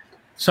tables."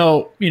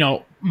 So,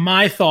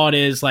 my thought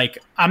is like,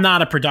 I'm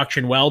not a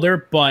production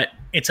welder, but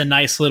it's a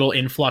nice little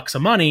influx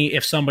of money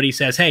if somebody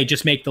says, "Hey,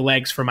 just make the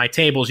legs for my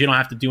tables. You don't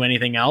have to do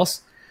anything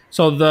else."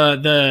 So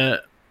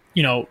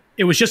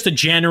it was just a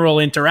general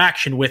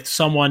interaction with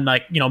someone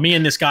like, me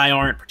and this guy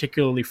aren't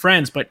particularly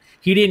friends, but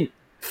he didn't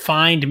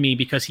find me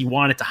because he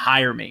wanted to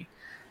hire me.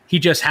 He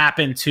just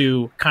happened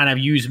to kind of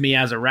use me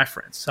as a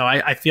reference. So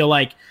I feel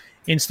like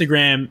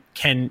Instagram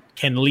can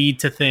lead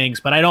to things,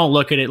 but I don't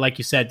look at it like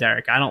you said,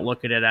 Derek. I don't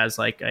look at it as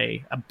like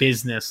a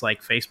business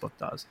like Facebook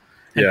does.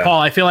 And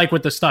Paul, I feel like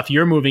with the stuff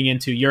you're moving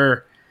into,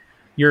 you're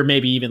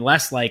maybe even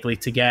less likely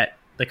to get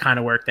the kind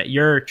of work that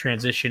you're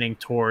transitioning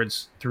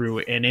towards through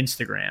an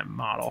Instagram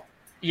model.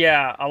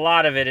 Yeah, a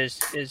lot of it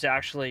is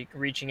actually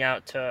reaching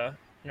out to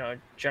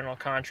general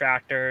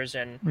contractors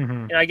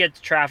and I get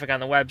traffic on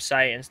the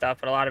website and stuff,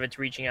 but a lot of it's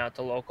reaching out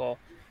to local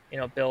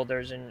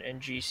builders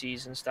and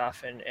GCs and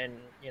stuff and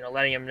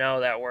letting them know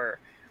that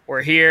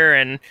we're here,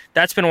 and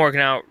that's been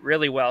working out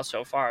really well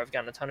so far. I've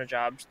gotten a ton of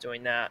jobs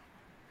doing that.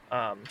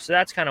 So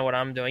that's kind of what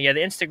I'm doing. Yeah, the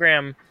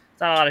Instagram,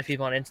 not a lot of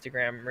people on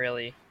Instagram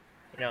really,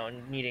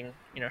 needing,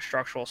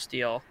 structural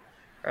steel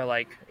or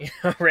like,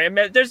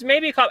 there's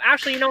maybe a couple,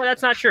 actually,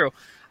 that's not true.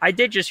 I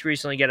did just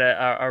recently get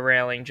a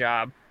railing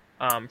job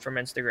from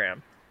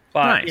Instagram,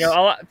 but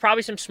nice.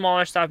 Probably some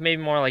smaller stuff,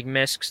 maybe more like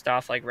MISC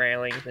stuff, like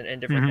railings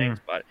and different things.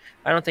 But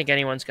I don't think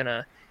anyone's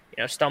gonna,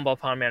 stumble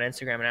upon me on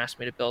Instagram and ask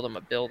me to build them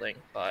a building.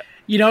 But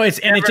it's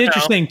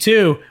interesting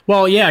too.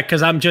 Well, yeah,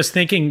 because I'm just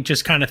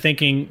kind of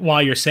thinking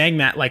while you're saying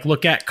that, like,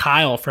 look at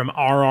Kyle from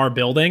RR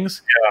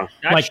Buildings. Yeah,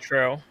 that's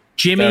true.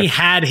 Jimmy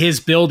had his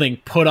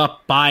building put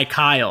up by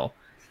Kyle,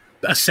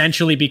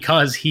 essentially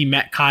because he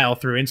met Kyle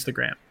through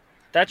Instagram.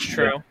 That's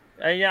true.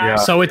 Yeah.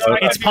 So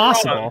it's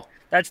possible.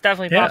 That's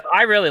definitely possible.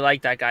 I really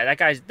like that guy.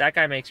 That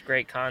guy makes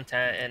great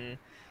content, and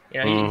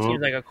he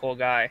seems like a cool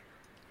guy.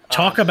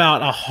 Talk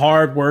about a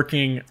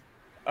hardworking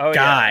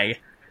guy.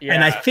 Yeah.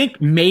 And I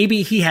think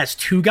maybe he has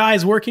 2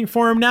 guys working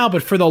for him now,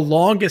 but for the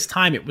longest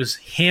time, it was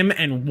him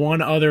and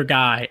one other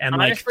guy and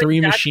honestly, like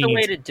 3 machines.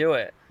 That's the way to do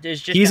it.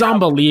 He's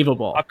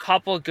unbelievable. A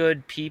couple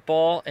good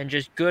people and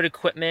just good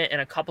equipment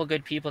and a couple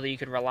good people that you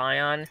could rely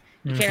on.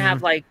 You can't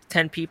have like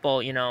 10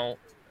 people,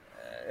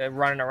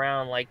 running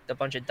around like a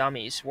bunch of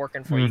dummies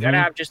working for you. You got to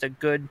have just a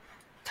good,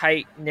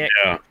 tight-knit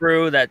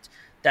crew that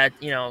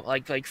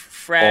like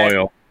Fred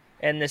Oil.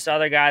 And this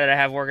other guy that I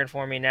have working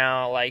for me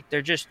now, like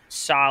they're just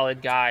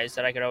solid guys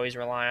that I could always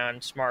rely on,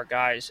 smart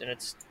guys, and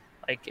it's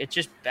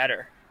just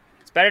better.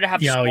 It's better to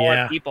have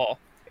smaller people.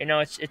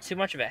 It's too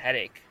much of a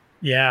headache.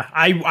 Yeah,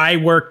 I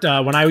worked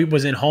when I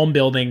was in home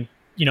building.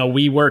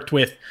 We worked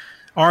with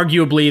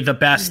arguably the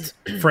best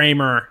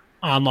framer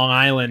on Long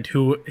Island,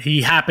 who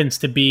he happens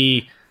to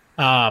be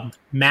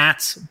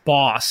Matt's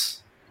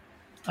boss.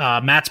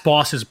 Matt's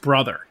boss's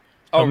brother.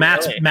 Oh,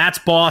 Matt's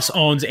boss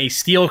owns a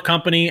steel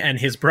company, and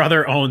his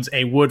brother owns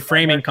a wood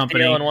framing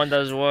company. Steel and one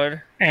does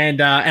wood.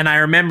 And I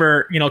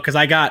remember, because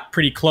I got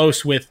pretty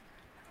close with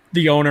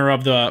the owner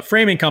of the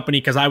framing company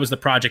because I was the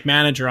project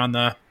manager on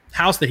the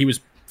house that he was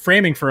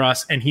framing for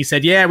us, and he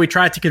said, "Yeah, we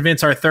tried to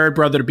convince our third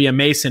brother to be a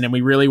mason, and we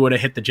really would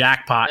have hit the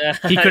jackpot.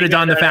 He could have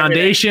done the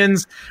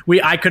foundations,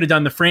 I could have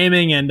done the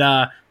framing, and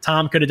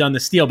Tom could have done the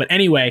steel." But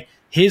anyway,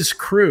 his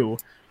crew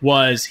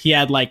he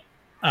had like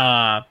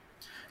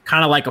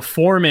kind of like a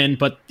foreman,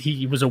 but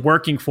he was a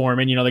working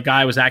foreman. The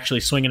guy was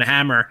actually swinging a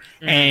hammer,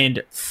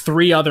 and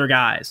 3 other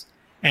guys,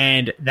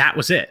 and that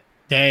was it.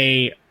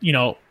 They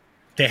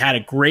had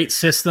a great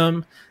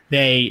system.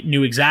 They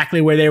knew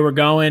exactly where they were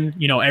going.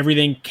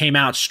 Everything came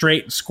out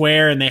straight and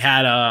square, and they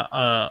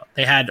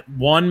had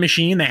one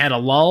machine. They had a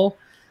lull.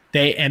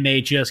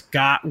 They just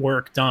got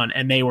work done,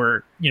 and they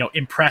were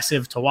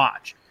impressive to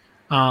watch.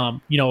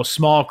 A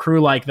small crew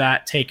like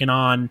that taking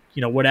on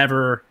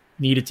whatever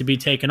needed to be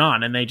taken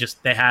on, and they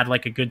had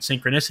like a good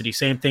synchronicity.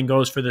 Same thing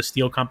goes for the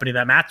steel company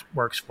that Matt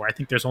works for. I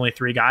think there's only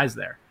 3 guys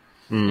there.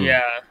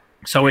 Yeah.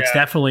 So it's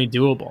definitely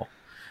doable.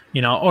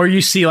 Or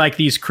you see like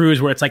these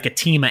crews where it's like a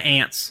team of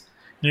ants.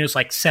 It's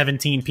like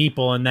 17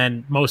 people, and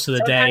then most of the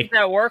sometimes day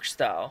that works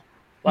though.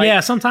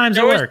 Sometimes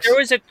it works.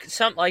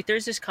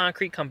 There's this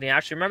concrete company.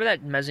 Actually, remember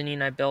that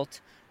mezzanine I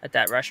built at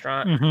that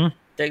restaurant?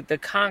 Mm-hmm. The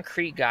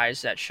concrete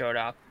guys that showed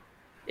up,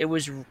 it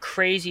was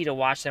crazy to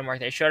watch them work.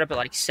 They showed up at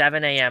like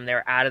 7 a.m. They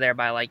were out of there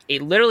by like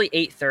literally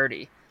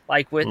 8:30.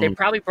 They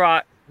probably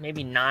brought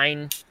maybe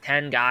 9,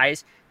 10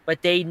 guys, but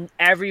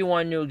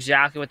everyone knew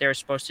exactly what they were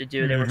supposed to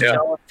do. They were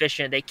so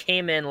efficient. They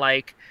came in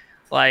like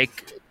I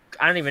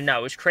don't even know.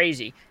 It was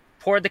crazy.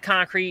 Poured the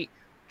concrete,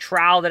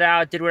 troweled it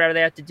out, did whatever they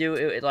had to do.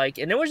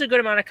 And there was a good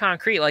amount of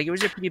concrete. It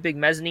was a pretty big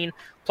mezzanine,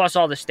 plus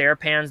all the stair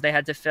pans they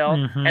had to fill.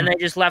 Mm-hmm. And they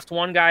just left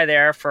one guy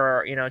there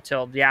for,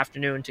 till the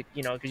afternoon to,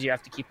 because you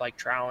have to keep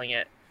troweling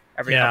it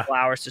every couple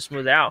hours to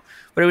smooth it out.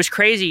 But it was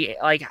crazy.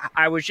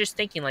 I was just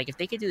thinking, if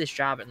they could do this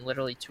job in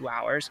literally 2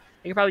 hours,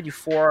 they could probably do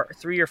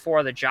 3 or 4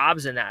 other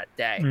jobs in that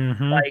day.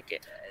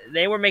 Mm-hmm.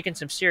 They were making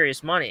some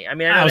serious money. I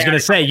mean, I was going to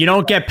say, you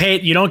don't get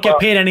paid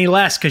any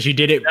less because you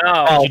did it.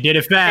 You did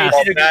it fast.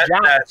 They did a good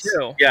job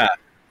too. Yeah.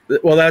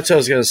 Well, that's what I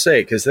was going to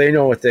say, because they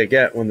know what they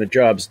get when the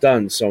job's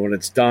done. So when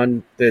it's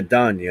done, they're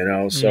done.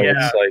 So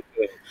it's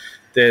like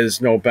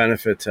there's no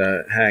benefit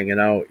to hanging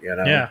out.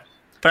 Yeah.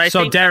 But I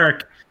think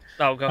Derek.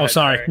 Oh, go ahead. Oh,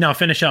 sorry. No,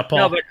 finish up, Paul.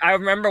 No, but I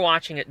remember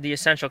watching it, The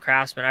Essential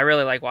Craftsman. I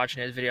really like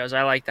watching his videos.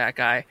 I like that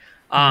guy.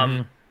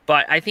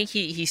 But I think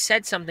he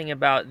said something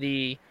about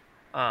the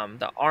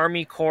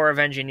Army Corps of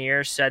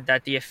Engineers said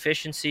that the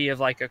efficiency of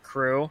a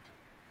crew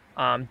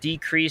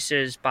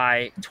decreases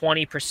by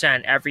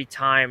 20% every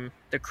time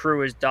the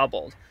crew is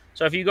doubled.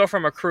 So if you go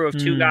from a crew of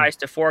 2 guys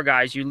to 4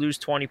 guys, you lose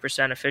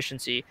 20%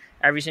 efficiency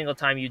every single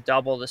time you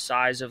double the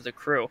size of the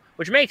crew,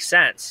 which makes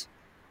sense.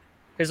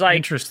 Because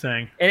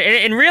interesting.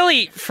 And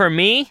really, for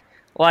me,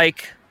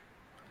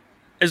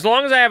 as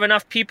long as I have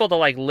enough people to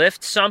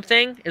lift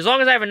something, as long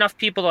as I have enough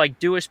people to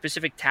do a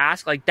specific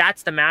task,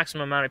 that's the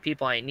maximum amount of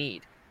people I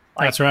need.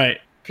 That's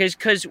right.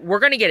 Because we're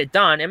going to get it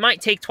done. It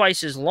might take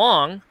twice as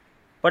long,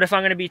 but if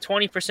I'm going to be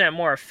 20%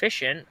 more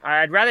efficient,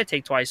 I'd rather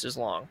take twice as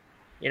long.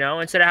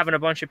 Instead of having a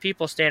bunch of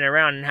people standing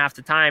around and half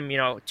the time,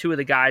 2 of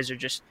the guys are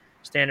just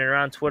standing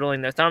around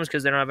twiddling their thumbs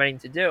because they don't have anything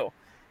to do.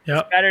 Yep.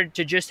 It's better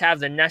to just have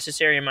the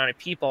necessary amount of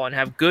people and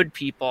have good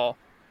people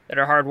that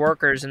are hard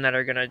workers and that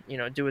are going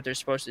to, do what they're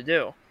supposed to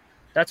do.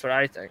 That's what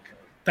I think.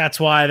 That's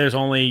why there's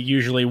only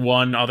usually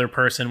one other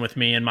person with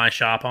me in my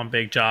shop on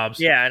big jobs.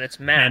 Yeah, and it's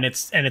Matt. And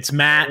it's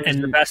Matt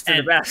and the best of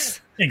the best.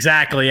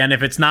 Exactly. And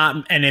if it's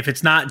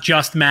not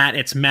just Matt,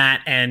 it's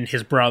Matt and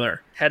his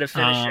brother. Head of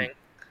finishing.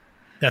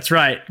 That's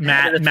right.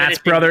 Matt's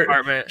brother.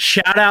 Department.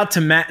 Shout out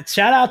to Matt.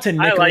 Shout out to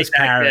Nicholas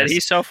Paris. Kid.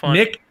 He's so fun.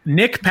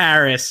 Nick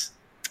Paris,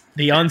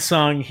 the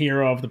unsung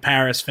hero of the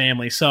Paris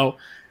family. So,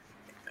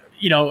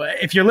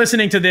 if you're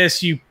listening to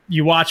this, you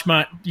watch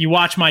my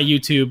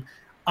YouTube.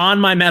 On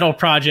my metal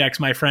projects,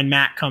 my friend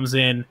Matt comes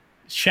in.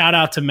 Shout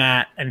out to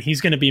Matt, and he's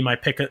going to be my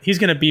pick of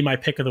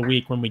the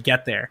week when we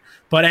get there.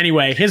 But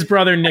anyway, his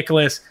brother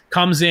Nicholas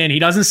comes in. He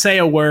doesn't say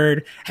a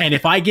word, and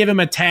if I give him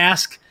a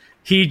task,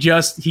 he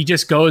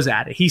just goes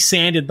at it. He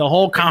sanded the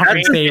whole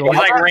conference table. He's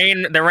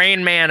like the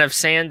Rain Man of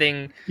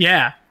sanding.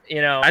 Yeah.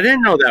 I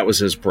didn't know that was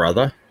his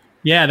brother.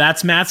 Yeah,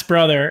 that's Matt's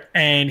brother.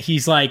 And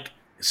he's like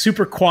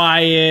super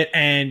quiet,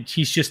 and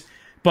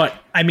but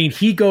I mean,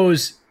 he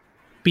goes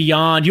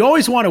beyond. You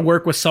always want to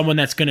work with someone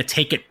that's going to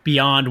take it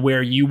beyond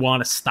where you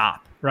want to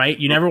stop, right?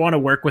 You never want to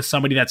work with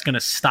somebody that's going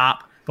to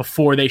stop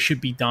before they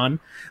should be done.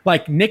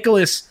 Like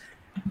Nicholas,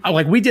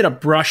 like we did a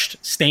brushed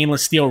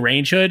stainless steel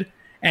range hood,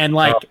 and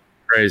like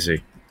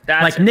crazy.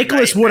 That's like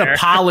Nicholas would have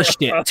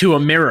polished it to a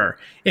mirror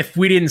if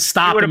we didn't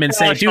stop him and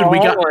say, "Dude, we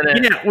got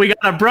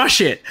to brush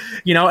it,"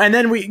 And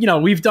then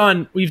we've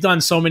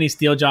done so many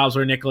steel jobs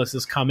where Nicholas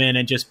has come in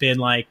and just been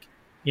like,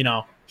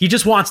 he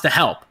just wants to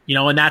help,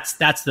 and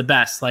that's the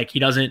best. Like he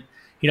doesn't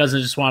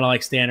just want to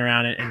like stand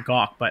around and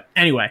gawk. But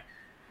anyway,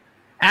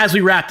 as we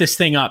wrap this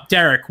thing up,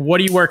 Derek,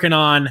 what are you working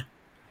on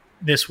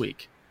this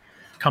week?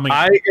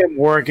 I am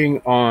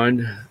working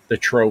on the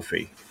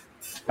trophy.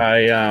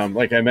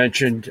 Like I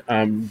mentioned,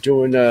 I'm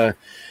doing a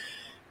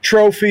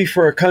trophy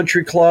for a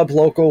country club,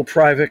 local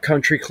private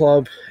country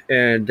club.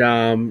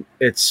 And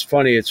it's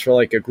funny. It's for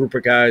like a group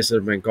of guys that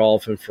have been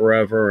golfing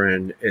forever.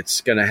 And it's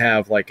going to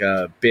have like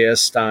a beer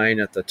stein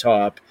at the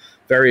top,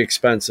 very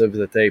expensive,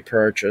 that they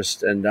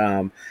purchased. And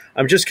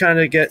I'm just kind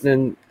of getting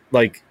in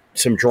like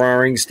some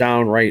drawings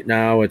down right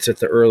now. It's at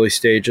the early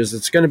stages.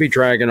 It's going to be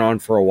dragging on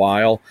for a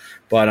while,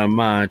 but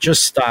I'm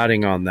just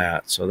starting on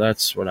that. So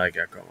that's what I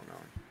got going on.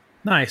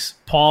 Nice.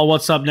 Paul,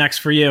 what's up next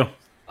for you?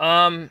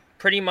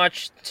 Pretty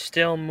much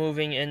still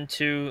moving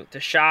into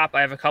the shop.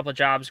 I have a couple of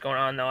jobs going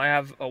on, though. I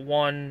have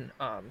one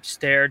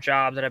stair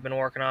job that I've been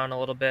working on a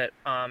little bit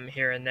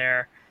here and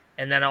there.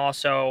 And then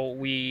also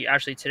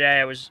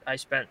today I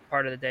spent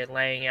part of the day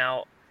laying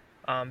out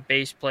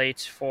base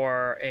plates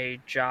for a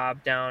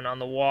job down on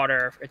the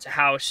water. It's a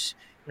house,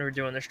 and we're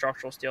doing the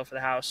structural steel for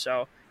the house.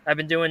 So I've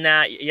been doing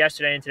that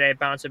yesterday and today,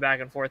 bouncing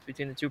back and forth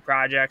between the two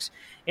projects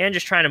and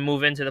just trying to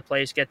move into the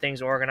place, get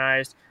things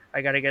organized.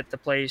 I got to get the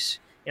place,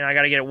 I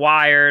got to get it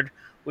wired.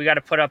 We got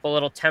to put up a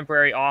little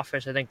temporary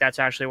office. I think that's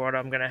actually what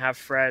I'm going to have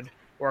Fred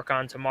work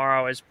on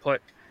tomorrow, is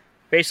put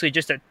basically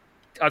just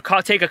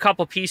take a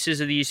couple pieces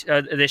of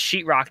this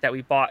sheetrock that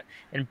we bought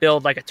and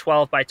build like a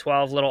 12 by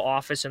 12 little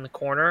office in the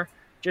corner,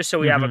 just so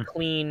we have a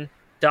clean,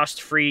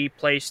 dust-free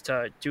place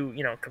to do,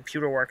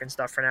 computer work and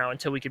stuff for now,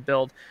 until we could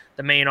build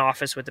the main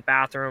office with the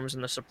bathrooms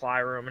and the supply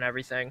room and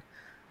everything.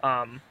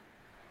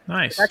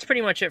 Nice. That's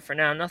pretty much it for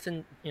now.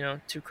 Nothing,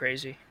 too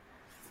crazy.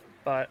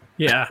 But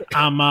yeah,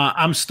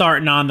 I'm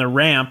starting on the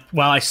ramp.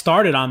 Well, I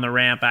started on the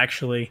ramp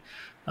actually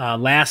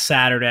last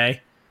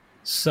Saturday.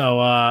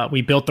 So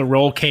we built the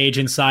roll cage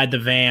inside the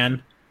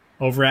van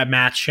over at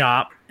Matt's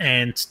shop,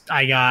 and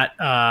I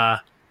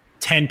got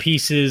 10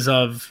 pieces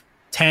of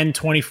 10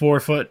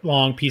 24-foot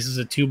long pieces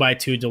of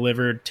 2x2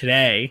 delivered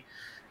today.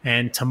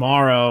 And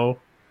tomorrow,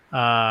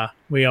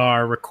 we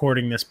are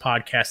recording this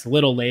podcast a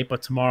little late,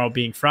 but tomorrow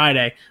being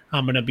Friday,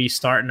 I'm going to be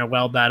starting to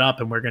weld that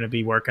up, and we're going to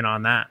be working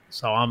on that.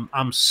 So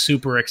I'm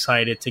super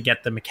excited to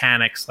get the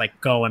mechanics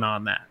like going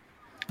on that.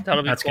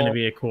 That's cool. Going to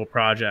be a cool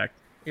project.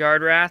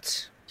 Yard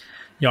rats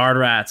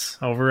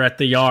over at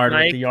the yard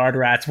with the yard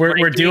rats.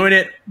 We're doing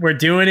it. We're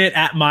doing it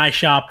at my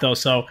shop though.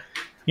 So,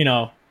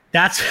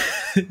 that's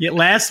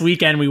last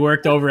weekend we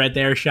worked over at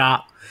their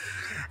shop,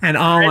 and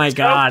my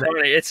God,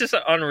 funny. It's just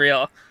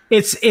unreal.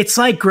 It's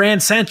like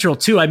Grand Central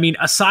too. I mean,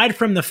 aside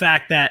from the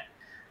fact that,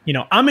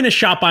 I'm in a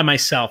shop by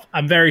myself,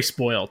 I'm very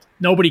spoiled.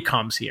 Nobody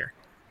comes here.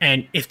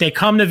 And if they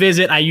come to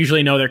visit, I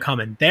usually know they're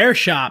coming. Their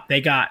shop,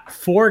 they got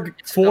four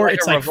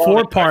it's like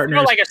four partners.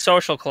 It's like a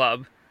social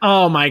club.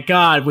 Oh my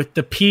God, with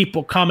the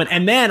people coming.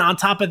 And then on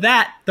top of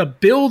that, the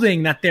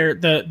building that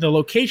the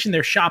location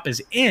their shop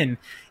is in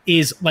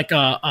is like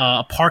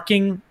a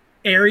parking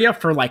area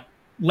for like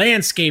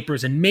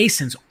landscapers and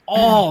masons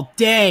all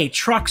day.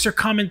 Trucks are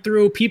coming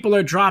through. People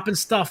are dropping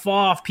stuff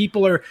off.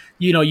 People are,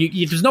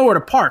 there's nowhere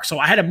to park. So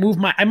I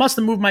must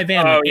have moved my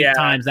van 8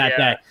 times that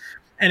day.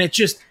 And it's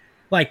just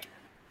like,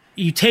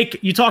 you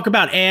talk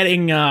about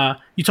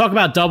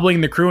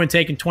doubling the crew and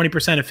taking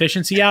 20%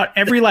 efficiency out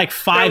every like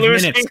 5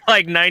 minutes,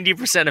 like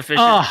 90%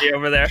 efficiency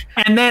over there.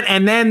 And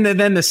then the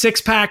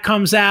 6-pack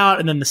comes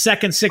out, and then the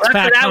second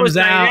 6-pack comes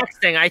out. My next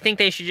thing. I think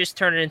they should just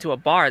turn it into a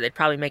bar. They'd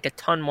probably make a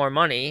ton more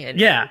money and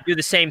do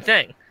the same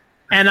thing.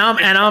 And I'm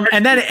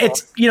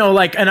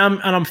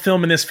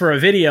filming this for a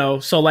video.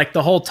 So like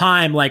the whole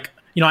time, like,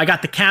 I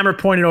got the camera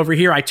pointed over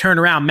here. I turn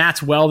around,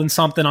 Matt's welding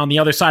something on the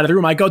other side of the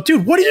room. I go,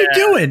 dude, what are you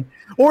doing?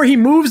 Or he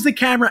moves the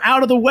camera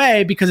out of the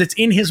way because it's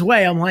in his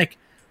way. I'm like,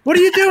 what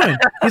are you doing?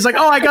 He's like,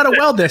 oh, I got to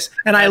weld this.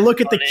 And I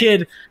look at the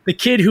kid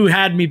who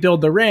had me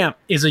build the ramp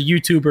is a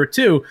YouTuber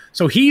too.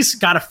 So he's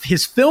got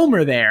his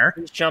filmer there.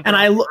 He's jumping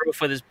on the roof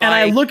with his bike. And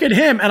I look at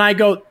him and I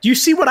go, do you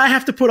see what I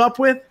have to put up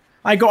with?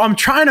 I go, I'm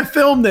trying to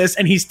film this.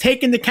 And he's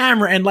taking the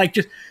camera and like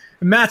and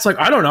Matt's like,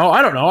 I don't know.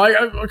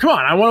 Come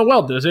on, I want to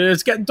weld this.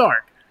 It's getting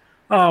dark.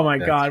 Oh my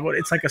God,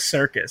 it's like a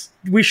circus.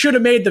 We should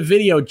have made the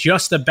video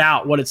just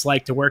about what it's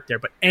like to work there.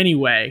 But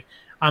anyway,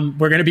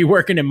 we're going to be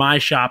working in my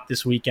shop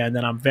this weekend,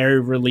 and I'm very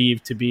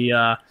relieved to be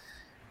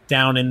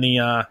down in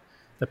the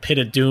pit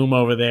of doom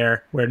over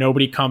there where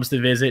nobody comes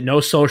to visit, no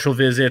social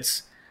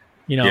visits.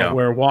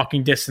 We're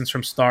walking distance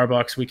from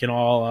Starbucks. We can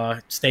all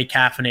stay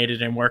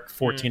caffeinated and work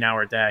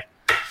 14-hour day.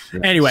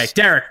 Yes. Anyway,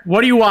 Derek,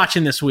 what are you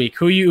watching this week?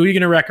 Who are you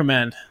going to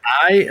recommend?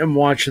 I am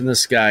watching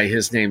this guy.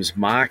 His name's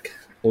Mark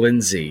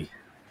Lindsay,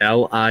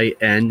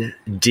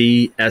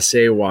 Lindsay.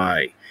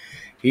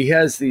 He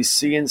has these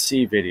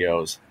CNC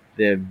videos.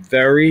 They're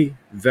very,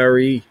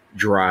 very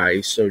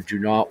dry, so do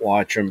not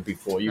watch them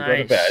before you go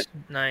to bed.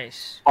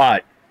 Nice.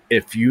 But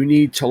if you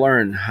need to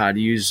learn how to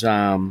use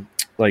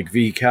like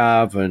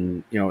VCAV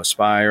and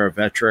Aspire or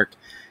Vectric,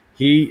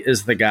 he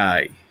is the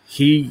guy.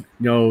 He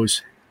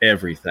knows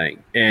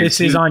everything. And this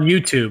is on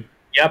YouTube.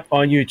 Yep,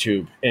 on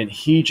YouTube. And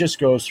he just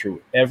goes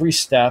through every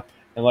step.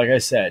 And like I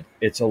said,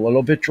 it's a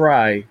little bit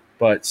dry,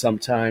 but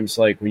sometimes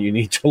like when you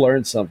need to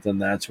learn something,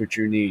 that's what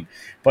you need.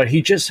 But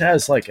he just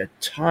has like a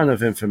ton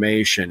of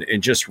information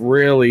and just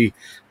really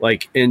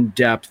like in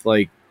depth,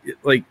 like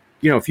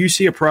if you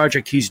see a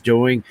project he's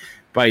doing,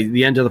 by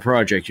the end of the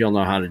project, you'll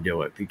know how to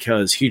do it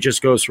because he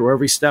just goes through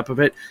every step of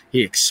it.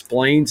 He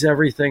explains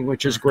everything,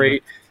 which is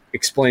great.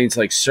 Explains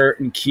like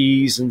certain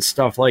keys and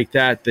stuff like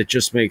that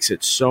just makes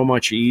it so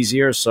much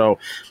easier. So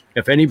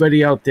if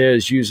anybody out there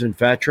is using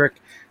Vectric,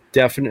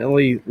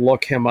 definitely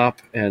look him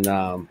up. And,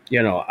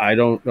 I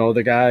don't know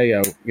the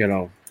guy,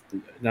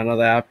 none of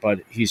that, but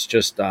he's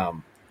just a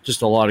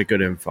lot of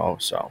good info.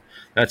 So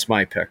that's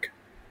my pick.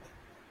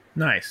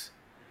 Nice.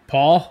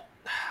 Paul?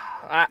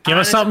 Give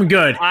us something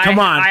good. Come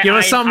on, give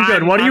us something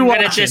good. What are you watching?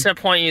 I'm going to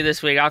disappoint you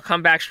this week. I'll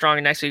come back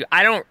strong next week.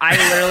 I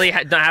literally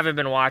haven't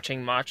been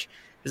watching much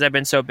because I've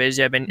been so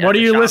busy. What are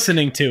you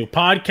listening to?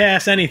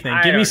 Podcasts? Anything?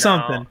 Give me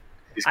something.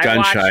 He's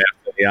gun shy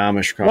after the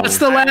Amish comment. What's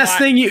the last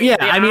thing you? Yeah,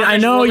 I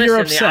know you're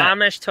upset. The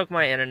Amish took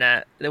my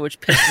internet,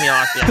 which pissed me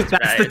off yesterday.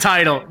 That's the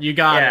title. You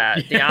got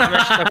it. Yeah, the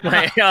Amish took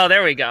my. Oh,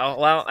 there we go.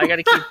 Well, I got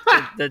to keep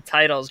the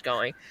titles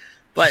going.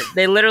 But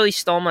they literally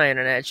stole my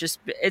internet.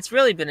 It's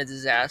really been a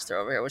disaster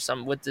over here with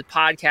the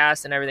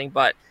podcast and everything.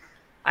 But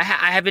I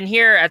have been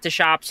here at the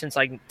shop since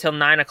like till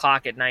 9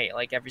 o'clock at night,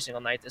 like every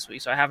single night this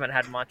week. So I haven't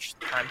had much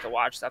time to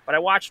watch stuff. But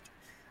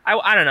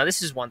I don't know.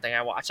 This is one thing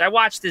I watched. I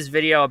watched this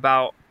video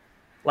about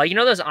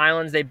those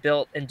islands they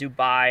built in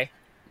Dubai.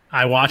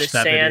 I watched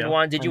that sand video.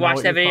 One. Did you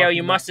watch that video?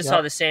 You must have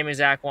saw the same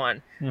exact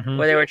one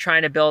where they were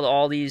trying to build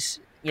all these.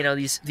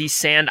 These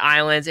sand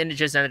islands, and it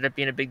just ended up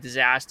being a big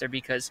disaster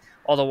because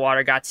all the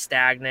water got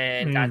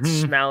stagnant, got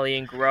smelly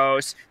and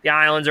gross. The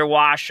islands are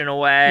washing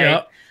away.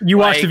 Yep. You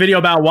watched the video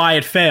about why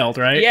it failed,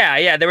 right?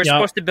 Yeah. They were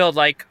supposed to build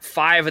like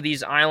 5 of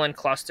these island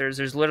clusters.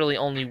 There's literally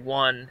only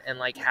one, and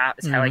like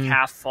it's like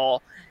half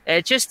full.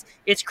 And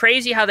it's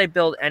crazy how they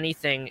build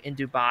anything in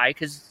Dubai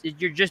because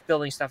you're just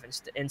building stuff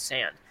in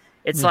sand.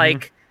 It's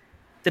like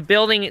the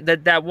building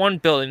that one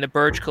building, the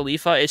Burj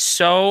Khalifa, is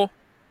so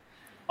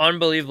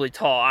unbelievably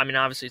tall. I mean,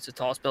 obviously it's the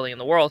tallest building in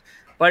the world,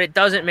 but it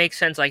doesn't make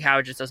sense like how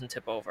it just doesn't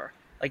tip over.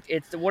 Like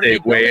what are they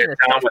building this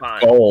stuff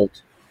on? Gold.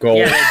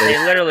 Yeah, they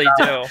literally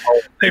do.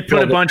 They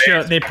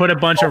put a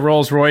bunch of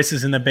Rolls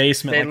Royces in the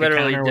basement. They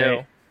literally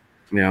do.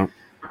 Yeah.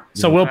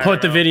 So we'll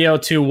put the video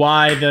to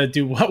why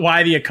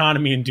the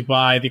economy in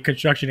Dubai, the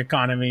construction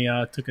economy,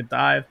 took a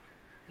dive.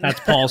 That's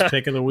Paul's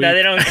pick of the week. No,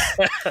 they don't.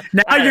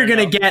 Now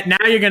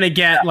you're gonna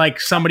get like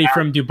somebody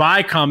from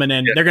Dubai coming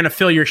in. They're gonna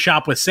fill your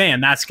shop with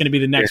sand. That's gonna be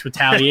the next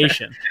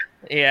retaliation.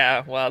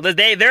 Yeah, well,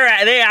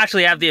 they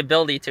actually have the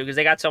ability to because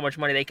they got so much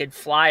money they could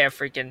fly a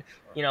freaking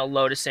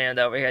load of sand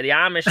over here. The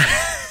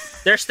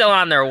Amish, they're still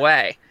on their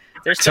way.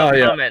 They're still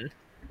coming.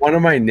 One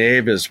of my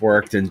neighbors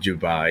worked in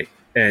Dubai.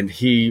 And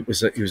he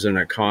was an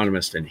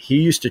economist, and he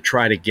used to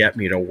try to get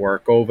me to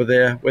work over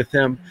there with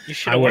him.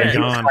 I would have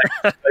gone.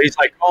 He's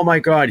like, oh my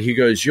God. He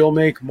goes, you'll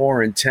make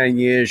more in 10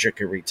 years. You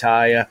can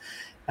retire.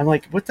 I'm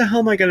like, what the hell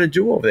am I going to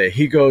do over there?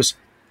 He goes,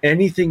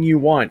 anything you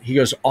want. He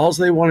goes, all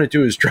they want to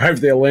do is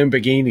drive their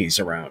Lamborghinis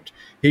around.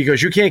 He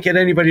goes, you can't get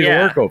anybody to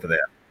work over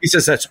there. He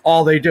says that's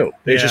all they do.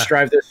 They just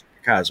drive their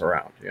cars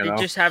around. They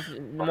just have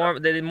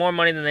more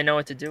money than they know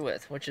what to do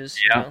with, which is,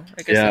 I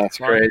guess that's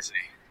crazy.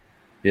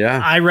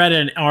 Yeah, I read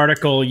an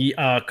article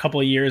a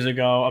couple of years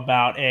ago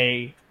about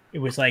he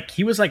was like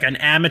an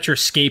amateur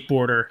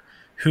skateboarder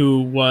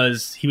who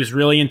was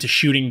really into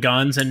shooting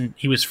guns, and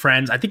he was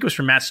friends. I think it was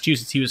from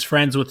Massachusetts. He was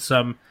friends with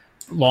some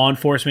law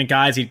enforcement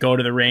guys. He'd go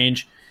to the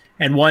range,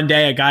 and one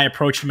day a guy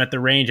approached him at the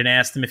range and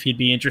asked him if he'd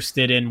be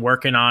interested in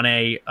working on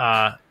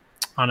a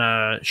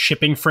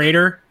shipping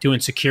freighter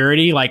doing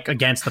security like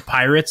against the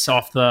pirates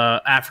off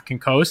the African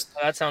coast.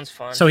 Oh, that sounds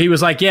fun. So he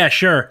was like, yeah,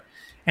 sure.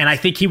 And I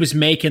think he was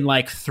making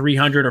like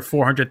 $300,000 or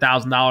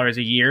 $400,000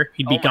 a year.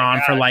 He'd be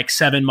gone for like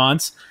 7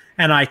 months.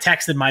 And I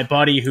texted my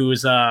buddy who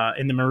was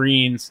in the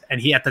Marines,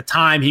 and at the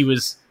time he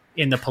was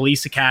in the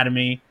police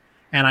academy.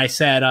 And I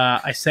sent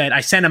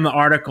him the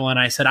article, and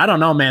I said, I don't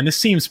know, man, this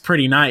seems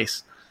pretty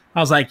nice. I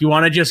was like, you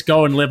want to just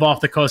go and live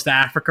off the coast of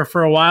Africa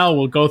for a while?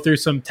 We'll go through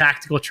some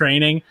tactical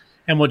training,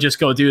 and we'll just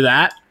go do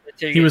that.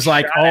 He was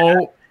like,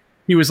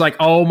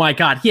 oh my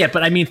God. Yeah,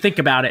 but I mean, think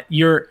about it.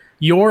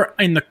 You're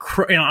in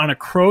on a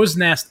crow's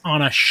nest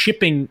on a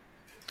shipping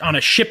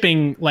a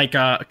shipping, like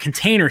a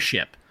container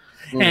ship.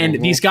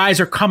 And these guys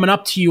are coming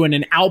up to you in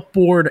an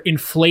outboard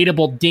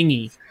inflatable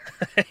dinghy.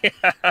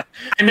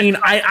 I mean,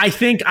 I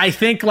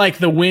think like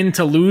the win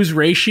to lose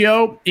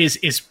ratio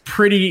is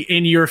pretty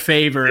in your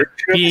favor,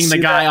 being the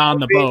guy on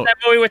the boat. That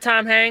movie with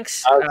Tom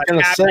Hanks. I was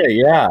gonna say,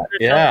 yeah.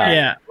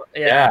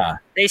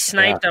 They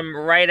sniped him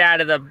right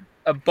out of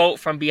a boat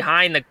from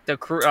behind the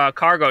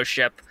cargo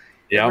ship.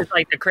 It was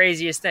like the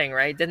craziest thing,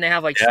 right? Didn't they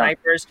have like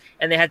snipers,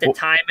 and they had to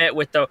time it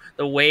with the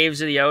waves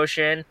of the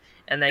ocean,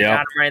 and they got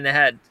him right in the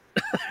head.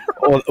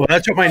 Well,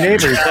 that's what my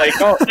neighbor's like.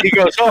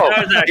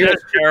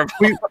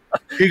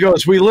 He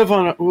goes, we'll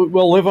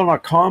live on a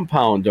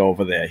compound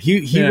over there.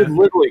 He would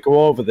literally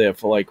go over there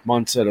for like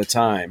months at a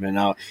time.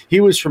 And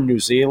he was from New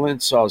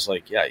Zealand, so I was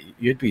like, yeah,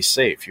 you'd be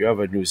safe. You have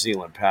a New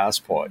Zealand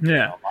passport.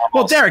 Yeah.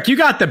 Well, Derek, you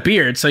got the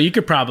beard, so you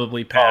could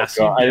probably pass.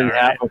 Oh, I didn't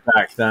have it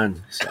back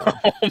then. So.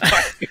 Oh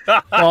my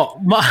God.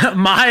 Well,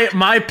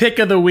 my pick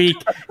of the week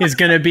is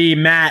going to be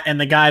Matt and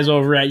the guys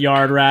over at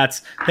Yard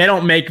Rats. They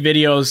don't make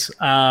videos,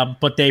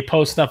 but they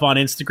post stuff on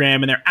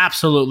Instagram, and they're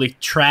absolutely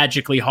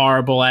tragically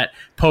horrible at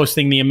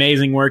posting the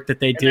amazing work that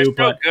they do.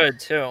 They're so good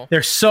too.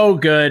 They're so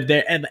good,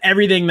 and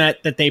everything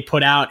that they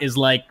put out is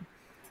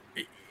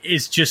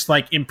just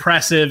like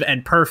impressive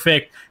and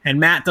perfect.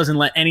 And Matt doesn't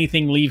let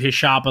anything leave his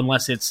shop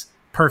unless it's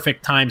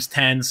perfect times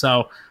 10.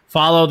 So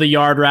follow the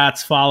Yard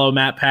Rats, follow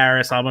Matt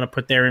Paris. I'm going to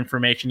put their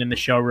information in the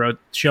show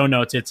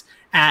notes. It's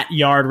at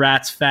Yard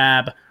Rats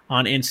Fab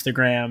on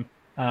Instagram.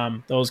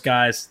 Those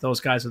guys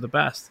are the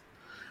best.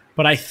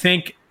 But I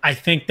think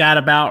that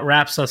about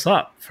wraps us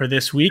up for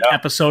this week,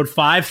 episode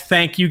 5.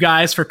 Thank you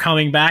guys for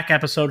coming back,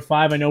 episode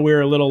 5. I know we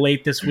were a little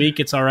late this week.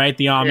 It's all right.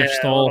 The Amish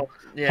stole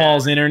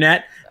Paul's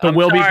internet, but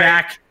we'll be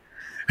back.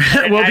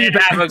 We'll be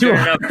back. I didn't have a good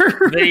enough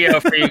video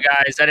for you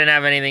guys. I didn't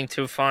have anything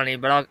too funny,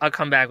 but I'll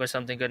come back with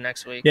something good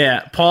next week.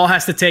 Yeah, Paul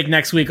has to take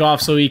next week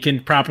off so he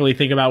can properly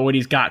think about what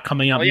he's got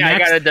coming up next. I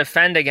got to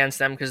defend against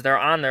them because they're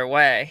on their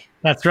way.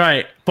 That's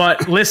right.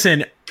 But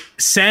listen,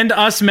 send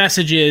us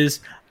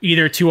messages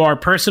either to our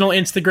personal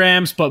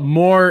Instagrams, but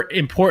more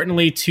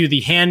importantly to the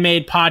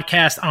Handmade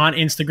Podcast on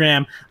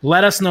Instagram.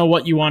 Let us know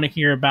what you want to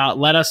hear about.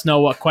 Let us know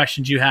what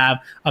questions you have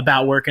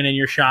about working in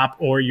your shop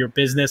or your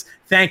business.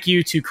 Thank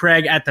you to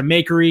Craig at The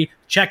Makery.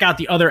 Check out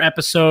the other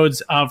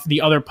episodes of the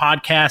other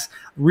podcasts.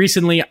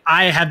 Recently,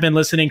 I have been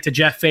listening to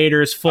Jeff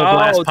Fader's Full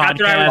Blast podcast. That's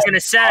what I was going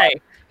to say.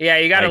 Yeah,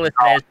 you got to listen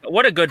to it.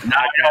 What a good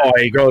podcast. Oh,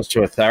 he goes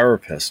to a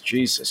therapist.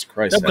 Jesus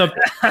Christ.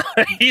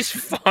 He's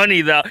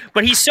funny, though,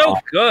 but he's so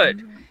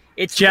good.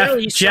 It's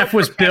Jeff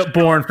was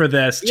born for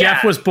this. Yeah.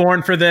 Jeff was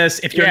born for this.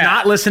 If you're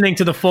not listening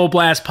to the Full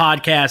Blast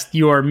podcast,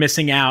 you are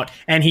missing out.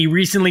 And he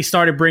recently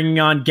started bringing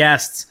on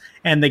guests,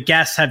 and the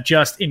guests have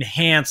just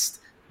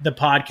enhanced the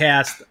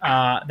podcast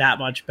that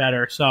much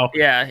better. So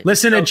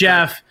listen to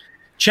Jeff,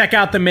 check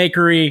out The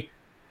Makery,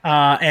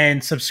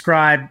 and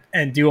subscribe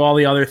and do all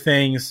the other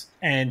things,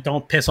 and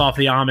don't piss off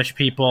the Amish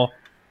people.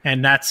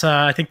 And that's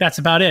I think that's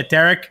about it.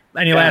 Derek,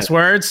 any last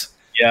words?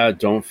 Yeah,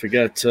 don't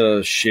forget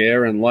to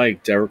share and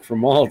like Derek from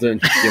Malden.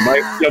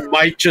 You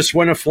might just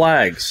win a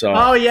flag. So.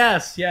 Oh,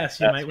 yes, you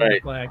might win a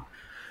flag.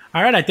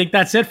 All right, I think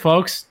that's it,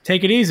 folks.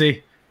 Take it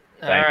easy.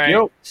 Thank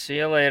you. See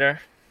you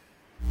later.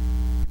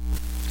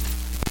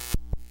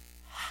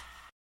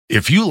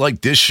 If you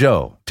like this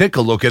show, take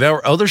a look at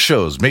our other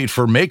shows made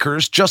for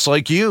makers just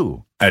like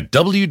you at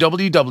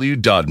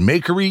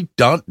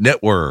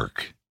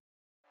www.makery.network.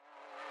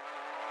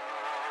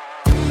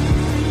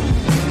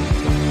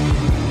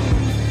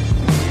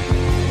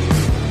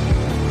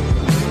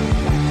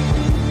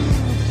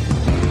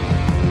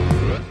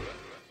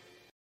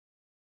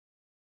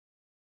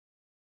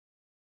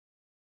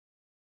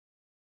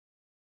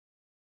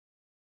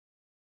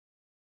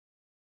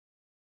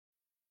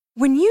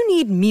 When you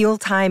need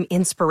mealtime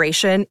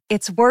inspiration,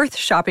 it's worth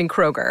shopping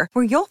Kroger,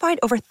 where you'll find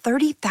over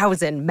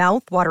 30,000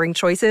 mouth-watering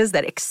choices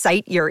that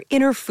excite your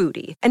inner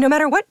foodie. And no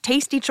matter what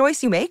tasty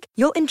choice you make,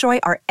 you'll enjoy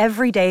our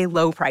everyday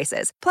low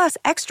prices, plus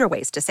extra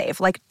ways to save,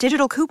 like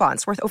digital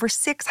coupons worth over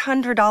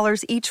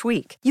 $600 each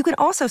week. You can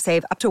also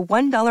save up to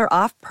 $1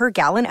 off per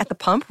gallon at the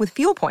pump with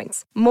fuel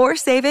points. More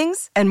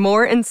savings and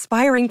more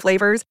inspiring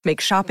flavors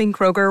make shopping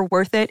Kroger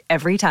worth it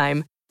every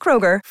time.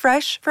 Kroger,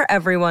 fresh for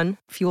everyone.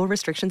 Fuel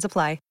restrictions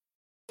apply.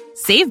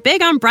 Save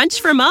big on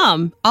brunch for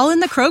mom, all in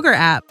the Kroger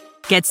app.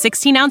 Get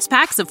 16-ounce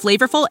packs of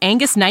flavorful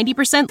Angus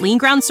 90% lean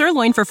ground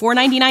sirloin for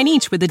 $4.99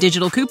 each with a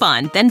digital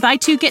coupon. Then buy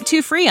 2, get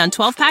 2 free on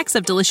 12 packs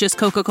of delicious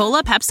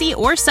Coca-Cola, Pepsi,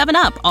 or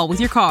 7-Up, all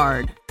with your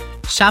card.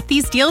 Shop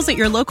these deals at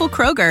your local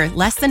Kroger,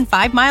 less than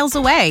 5 miles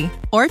away.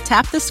 Or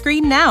tap the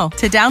screen now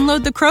to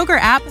download the Kroger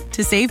app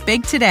to save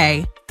big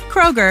today.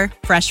 Kroger,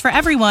 fresh for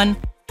everyone.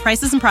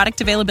 Prices and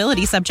product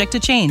availability subject to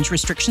change.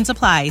 Restrictions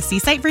apply. See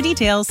site for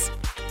details.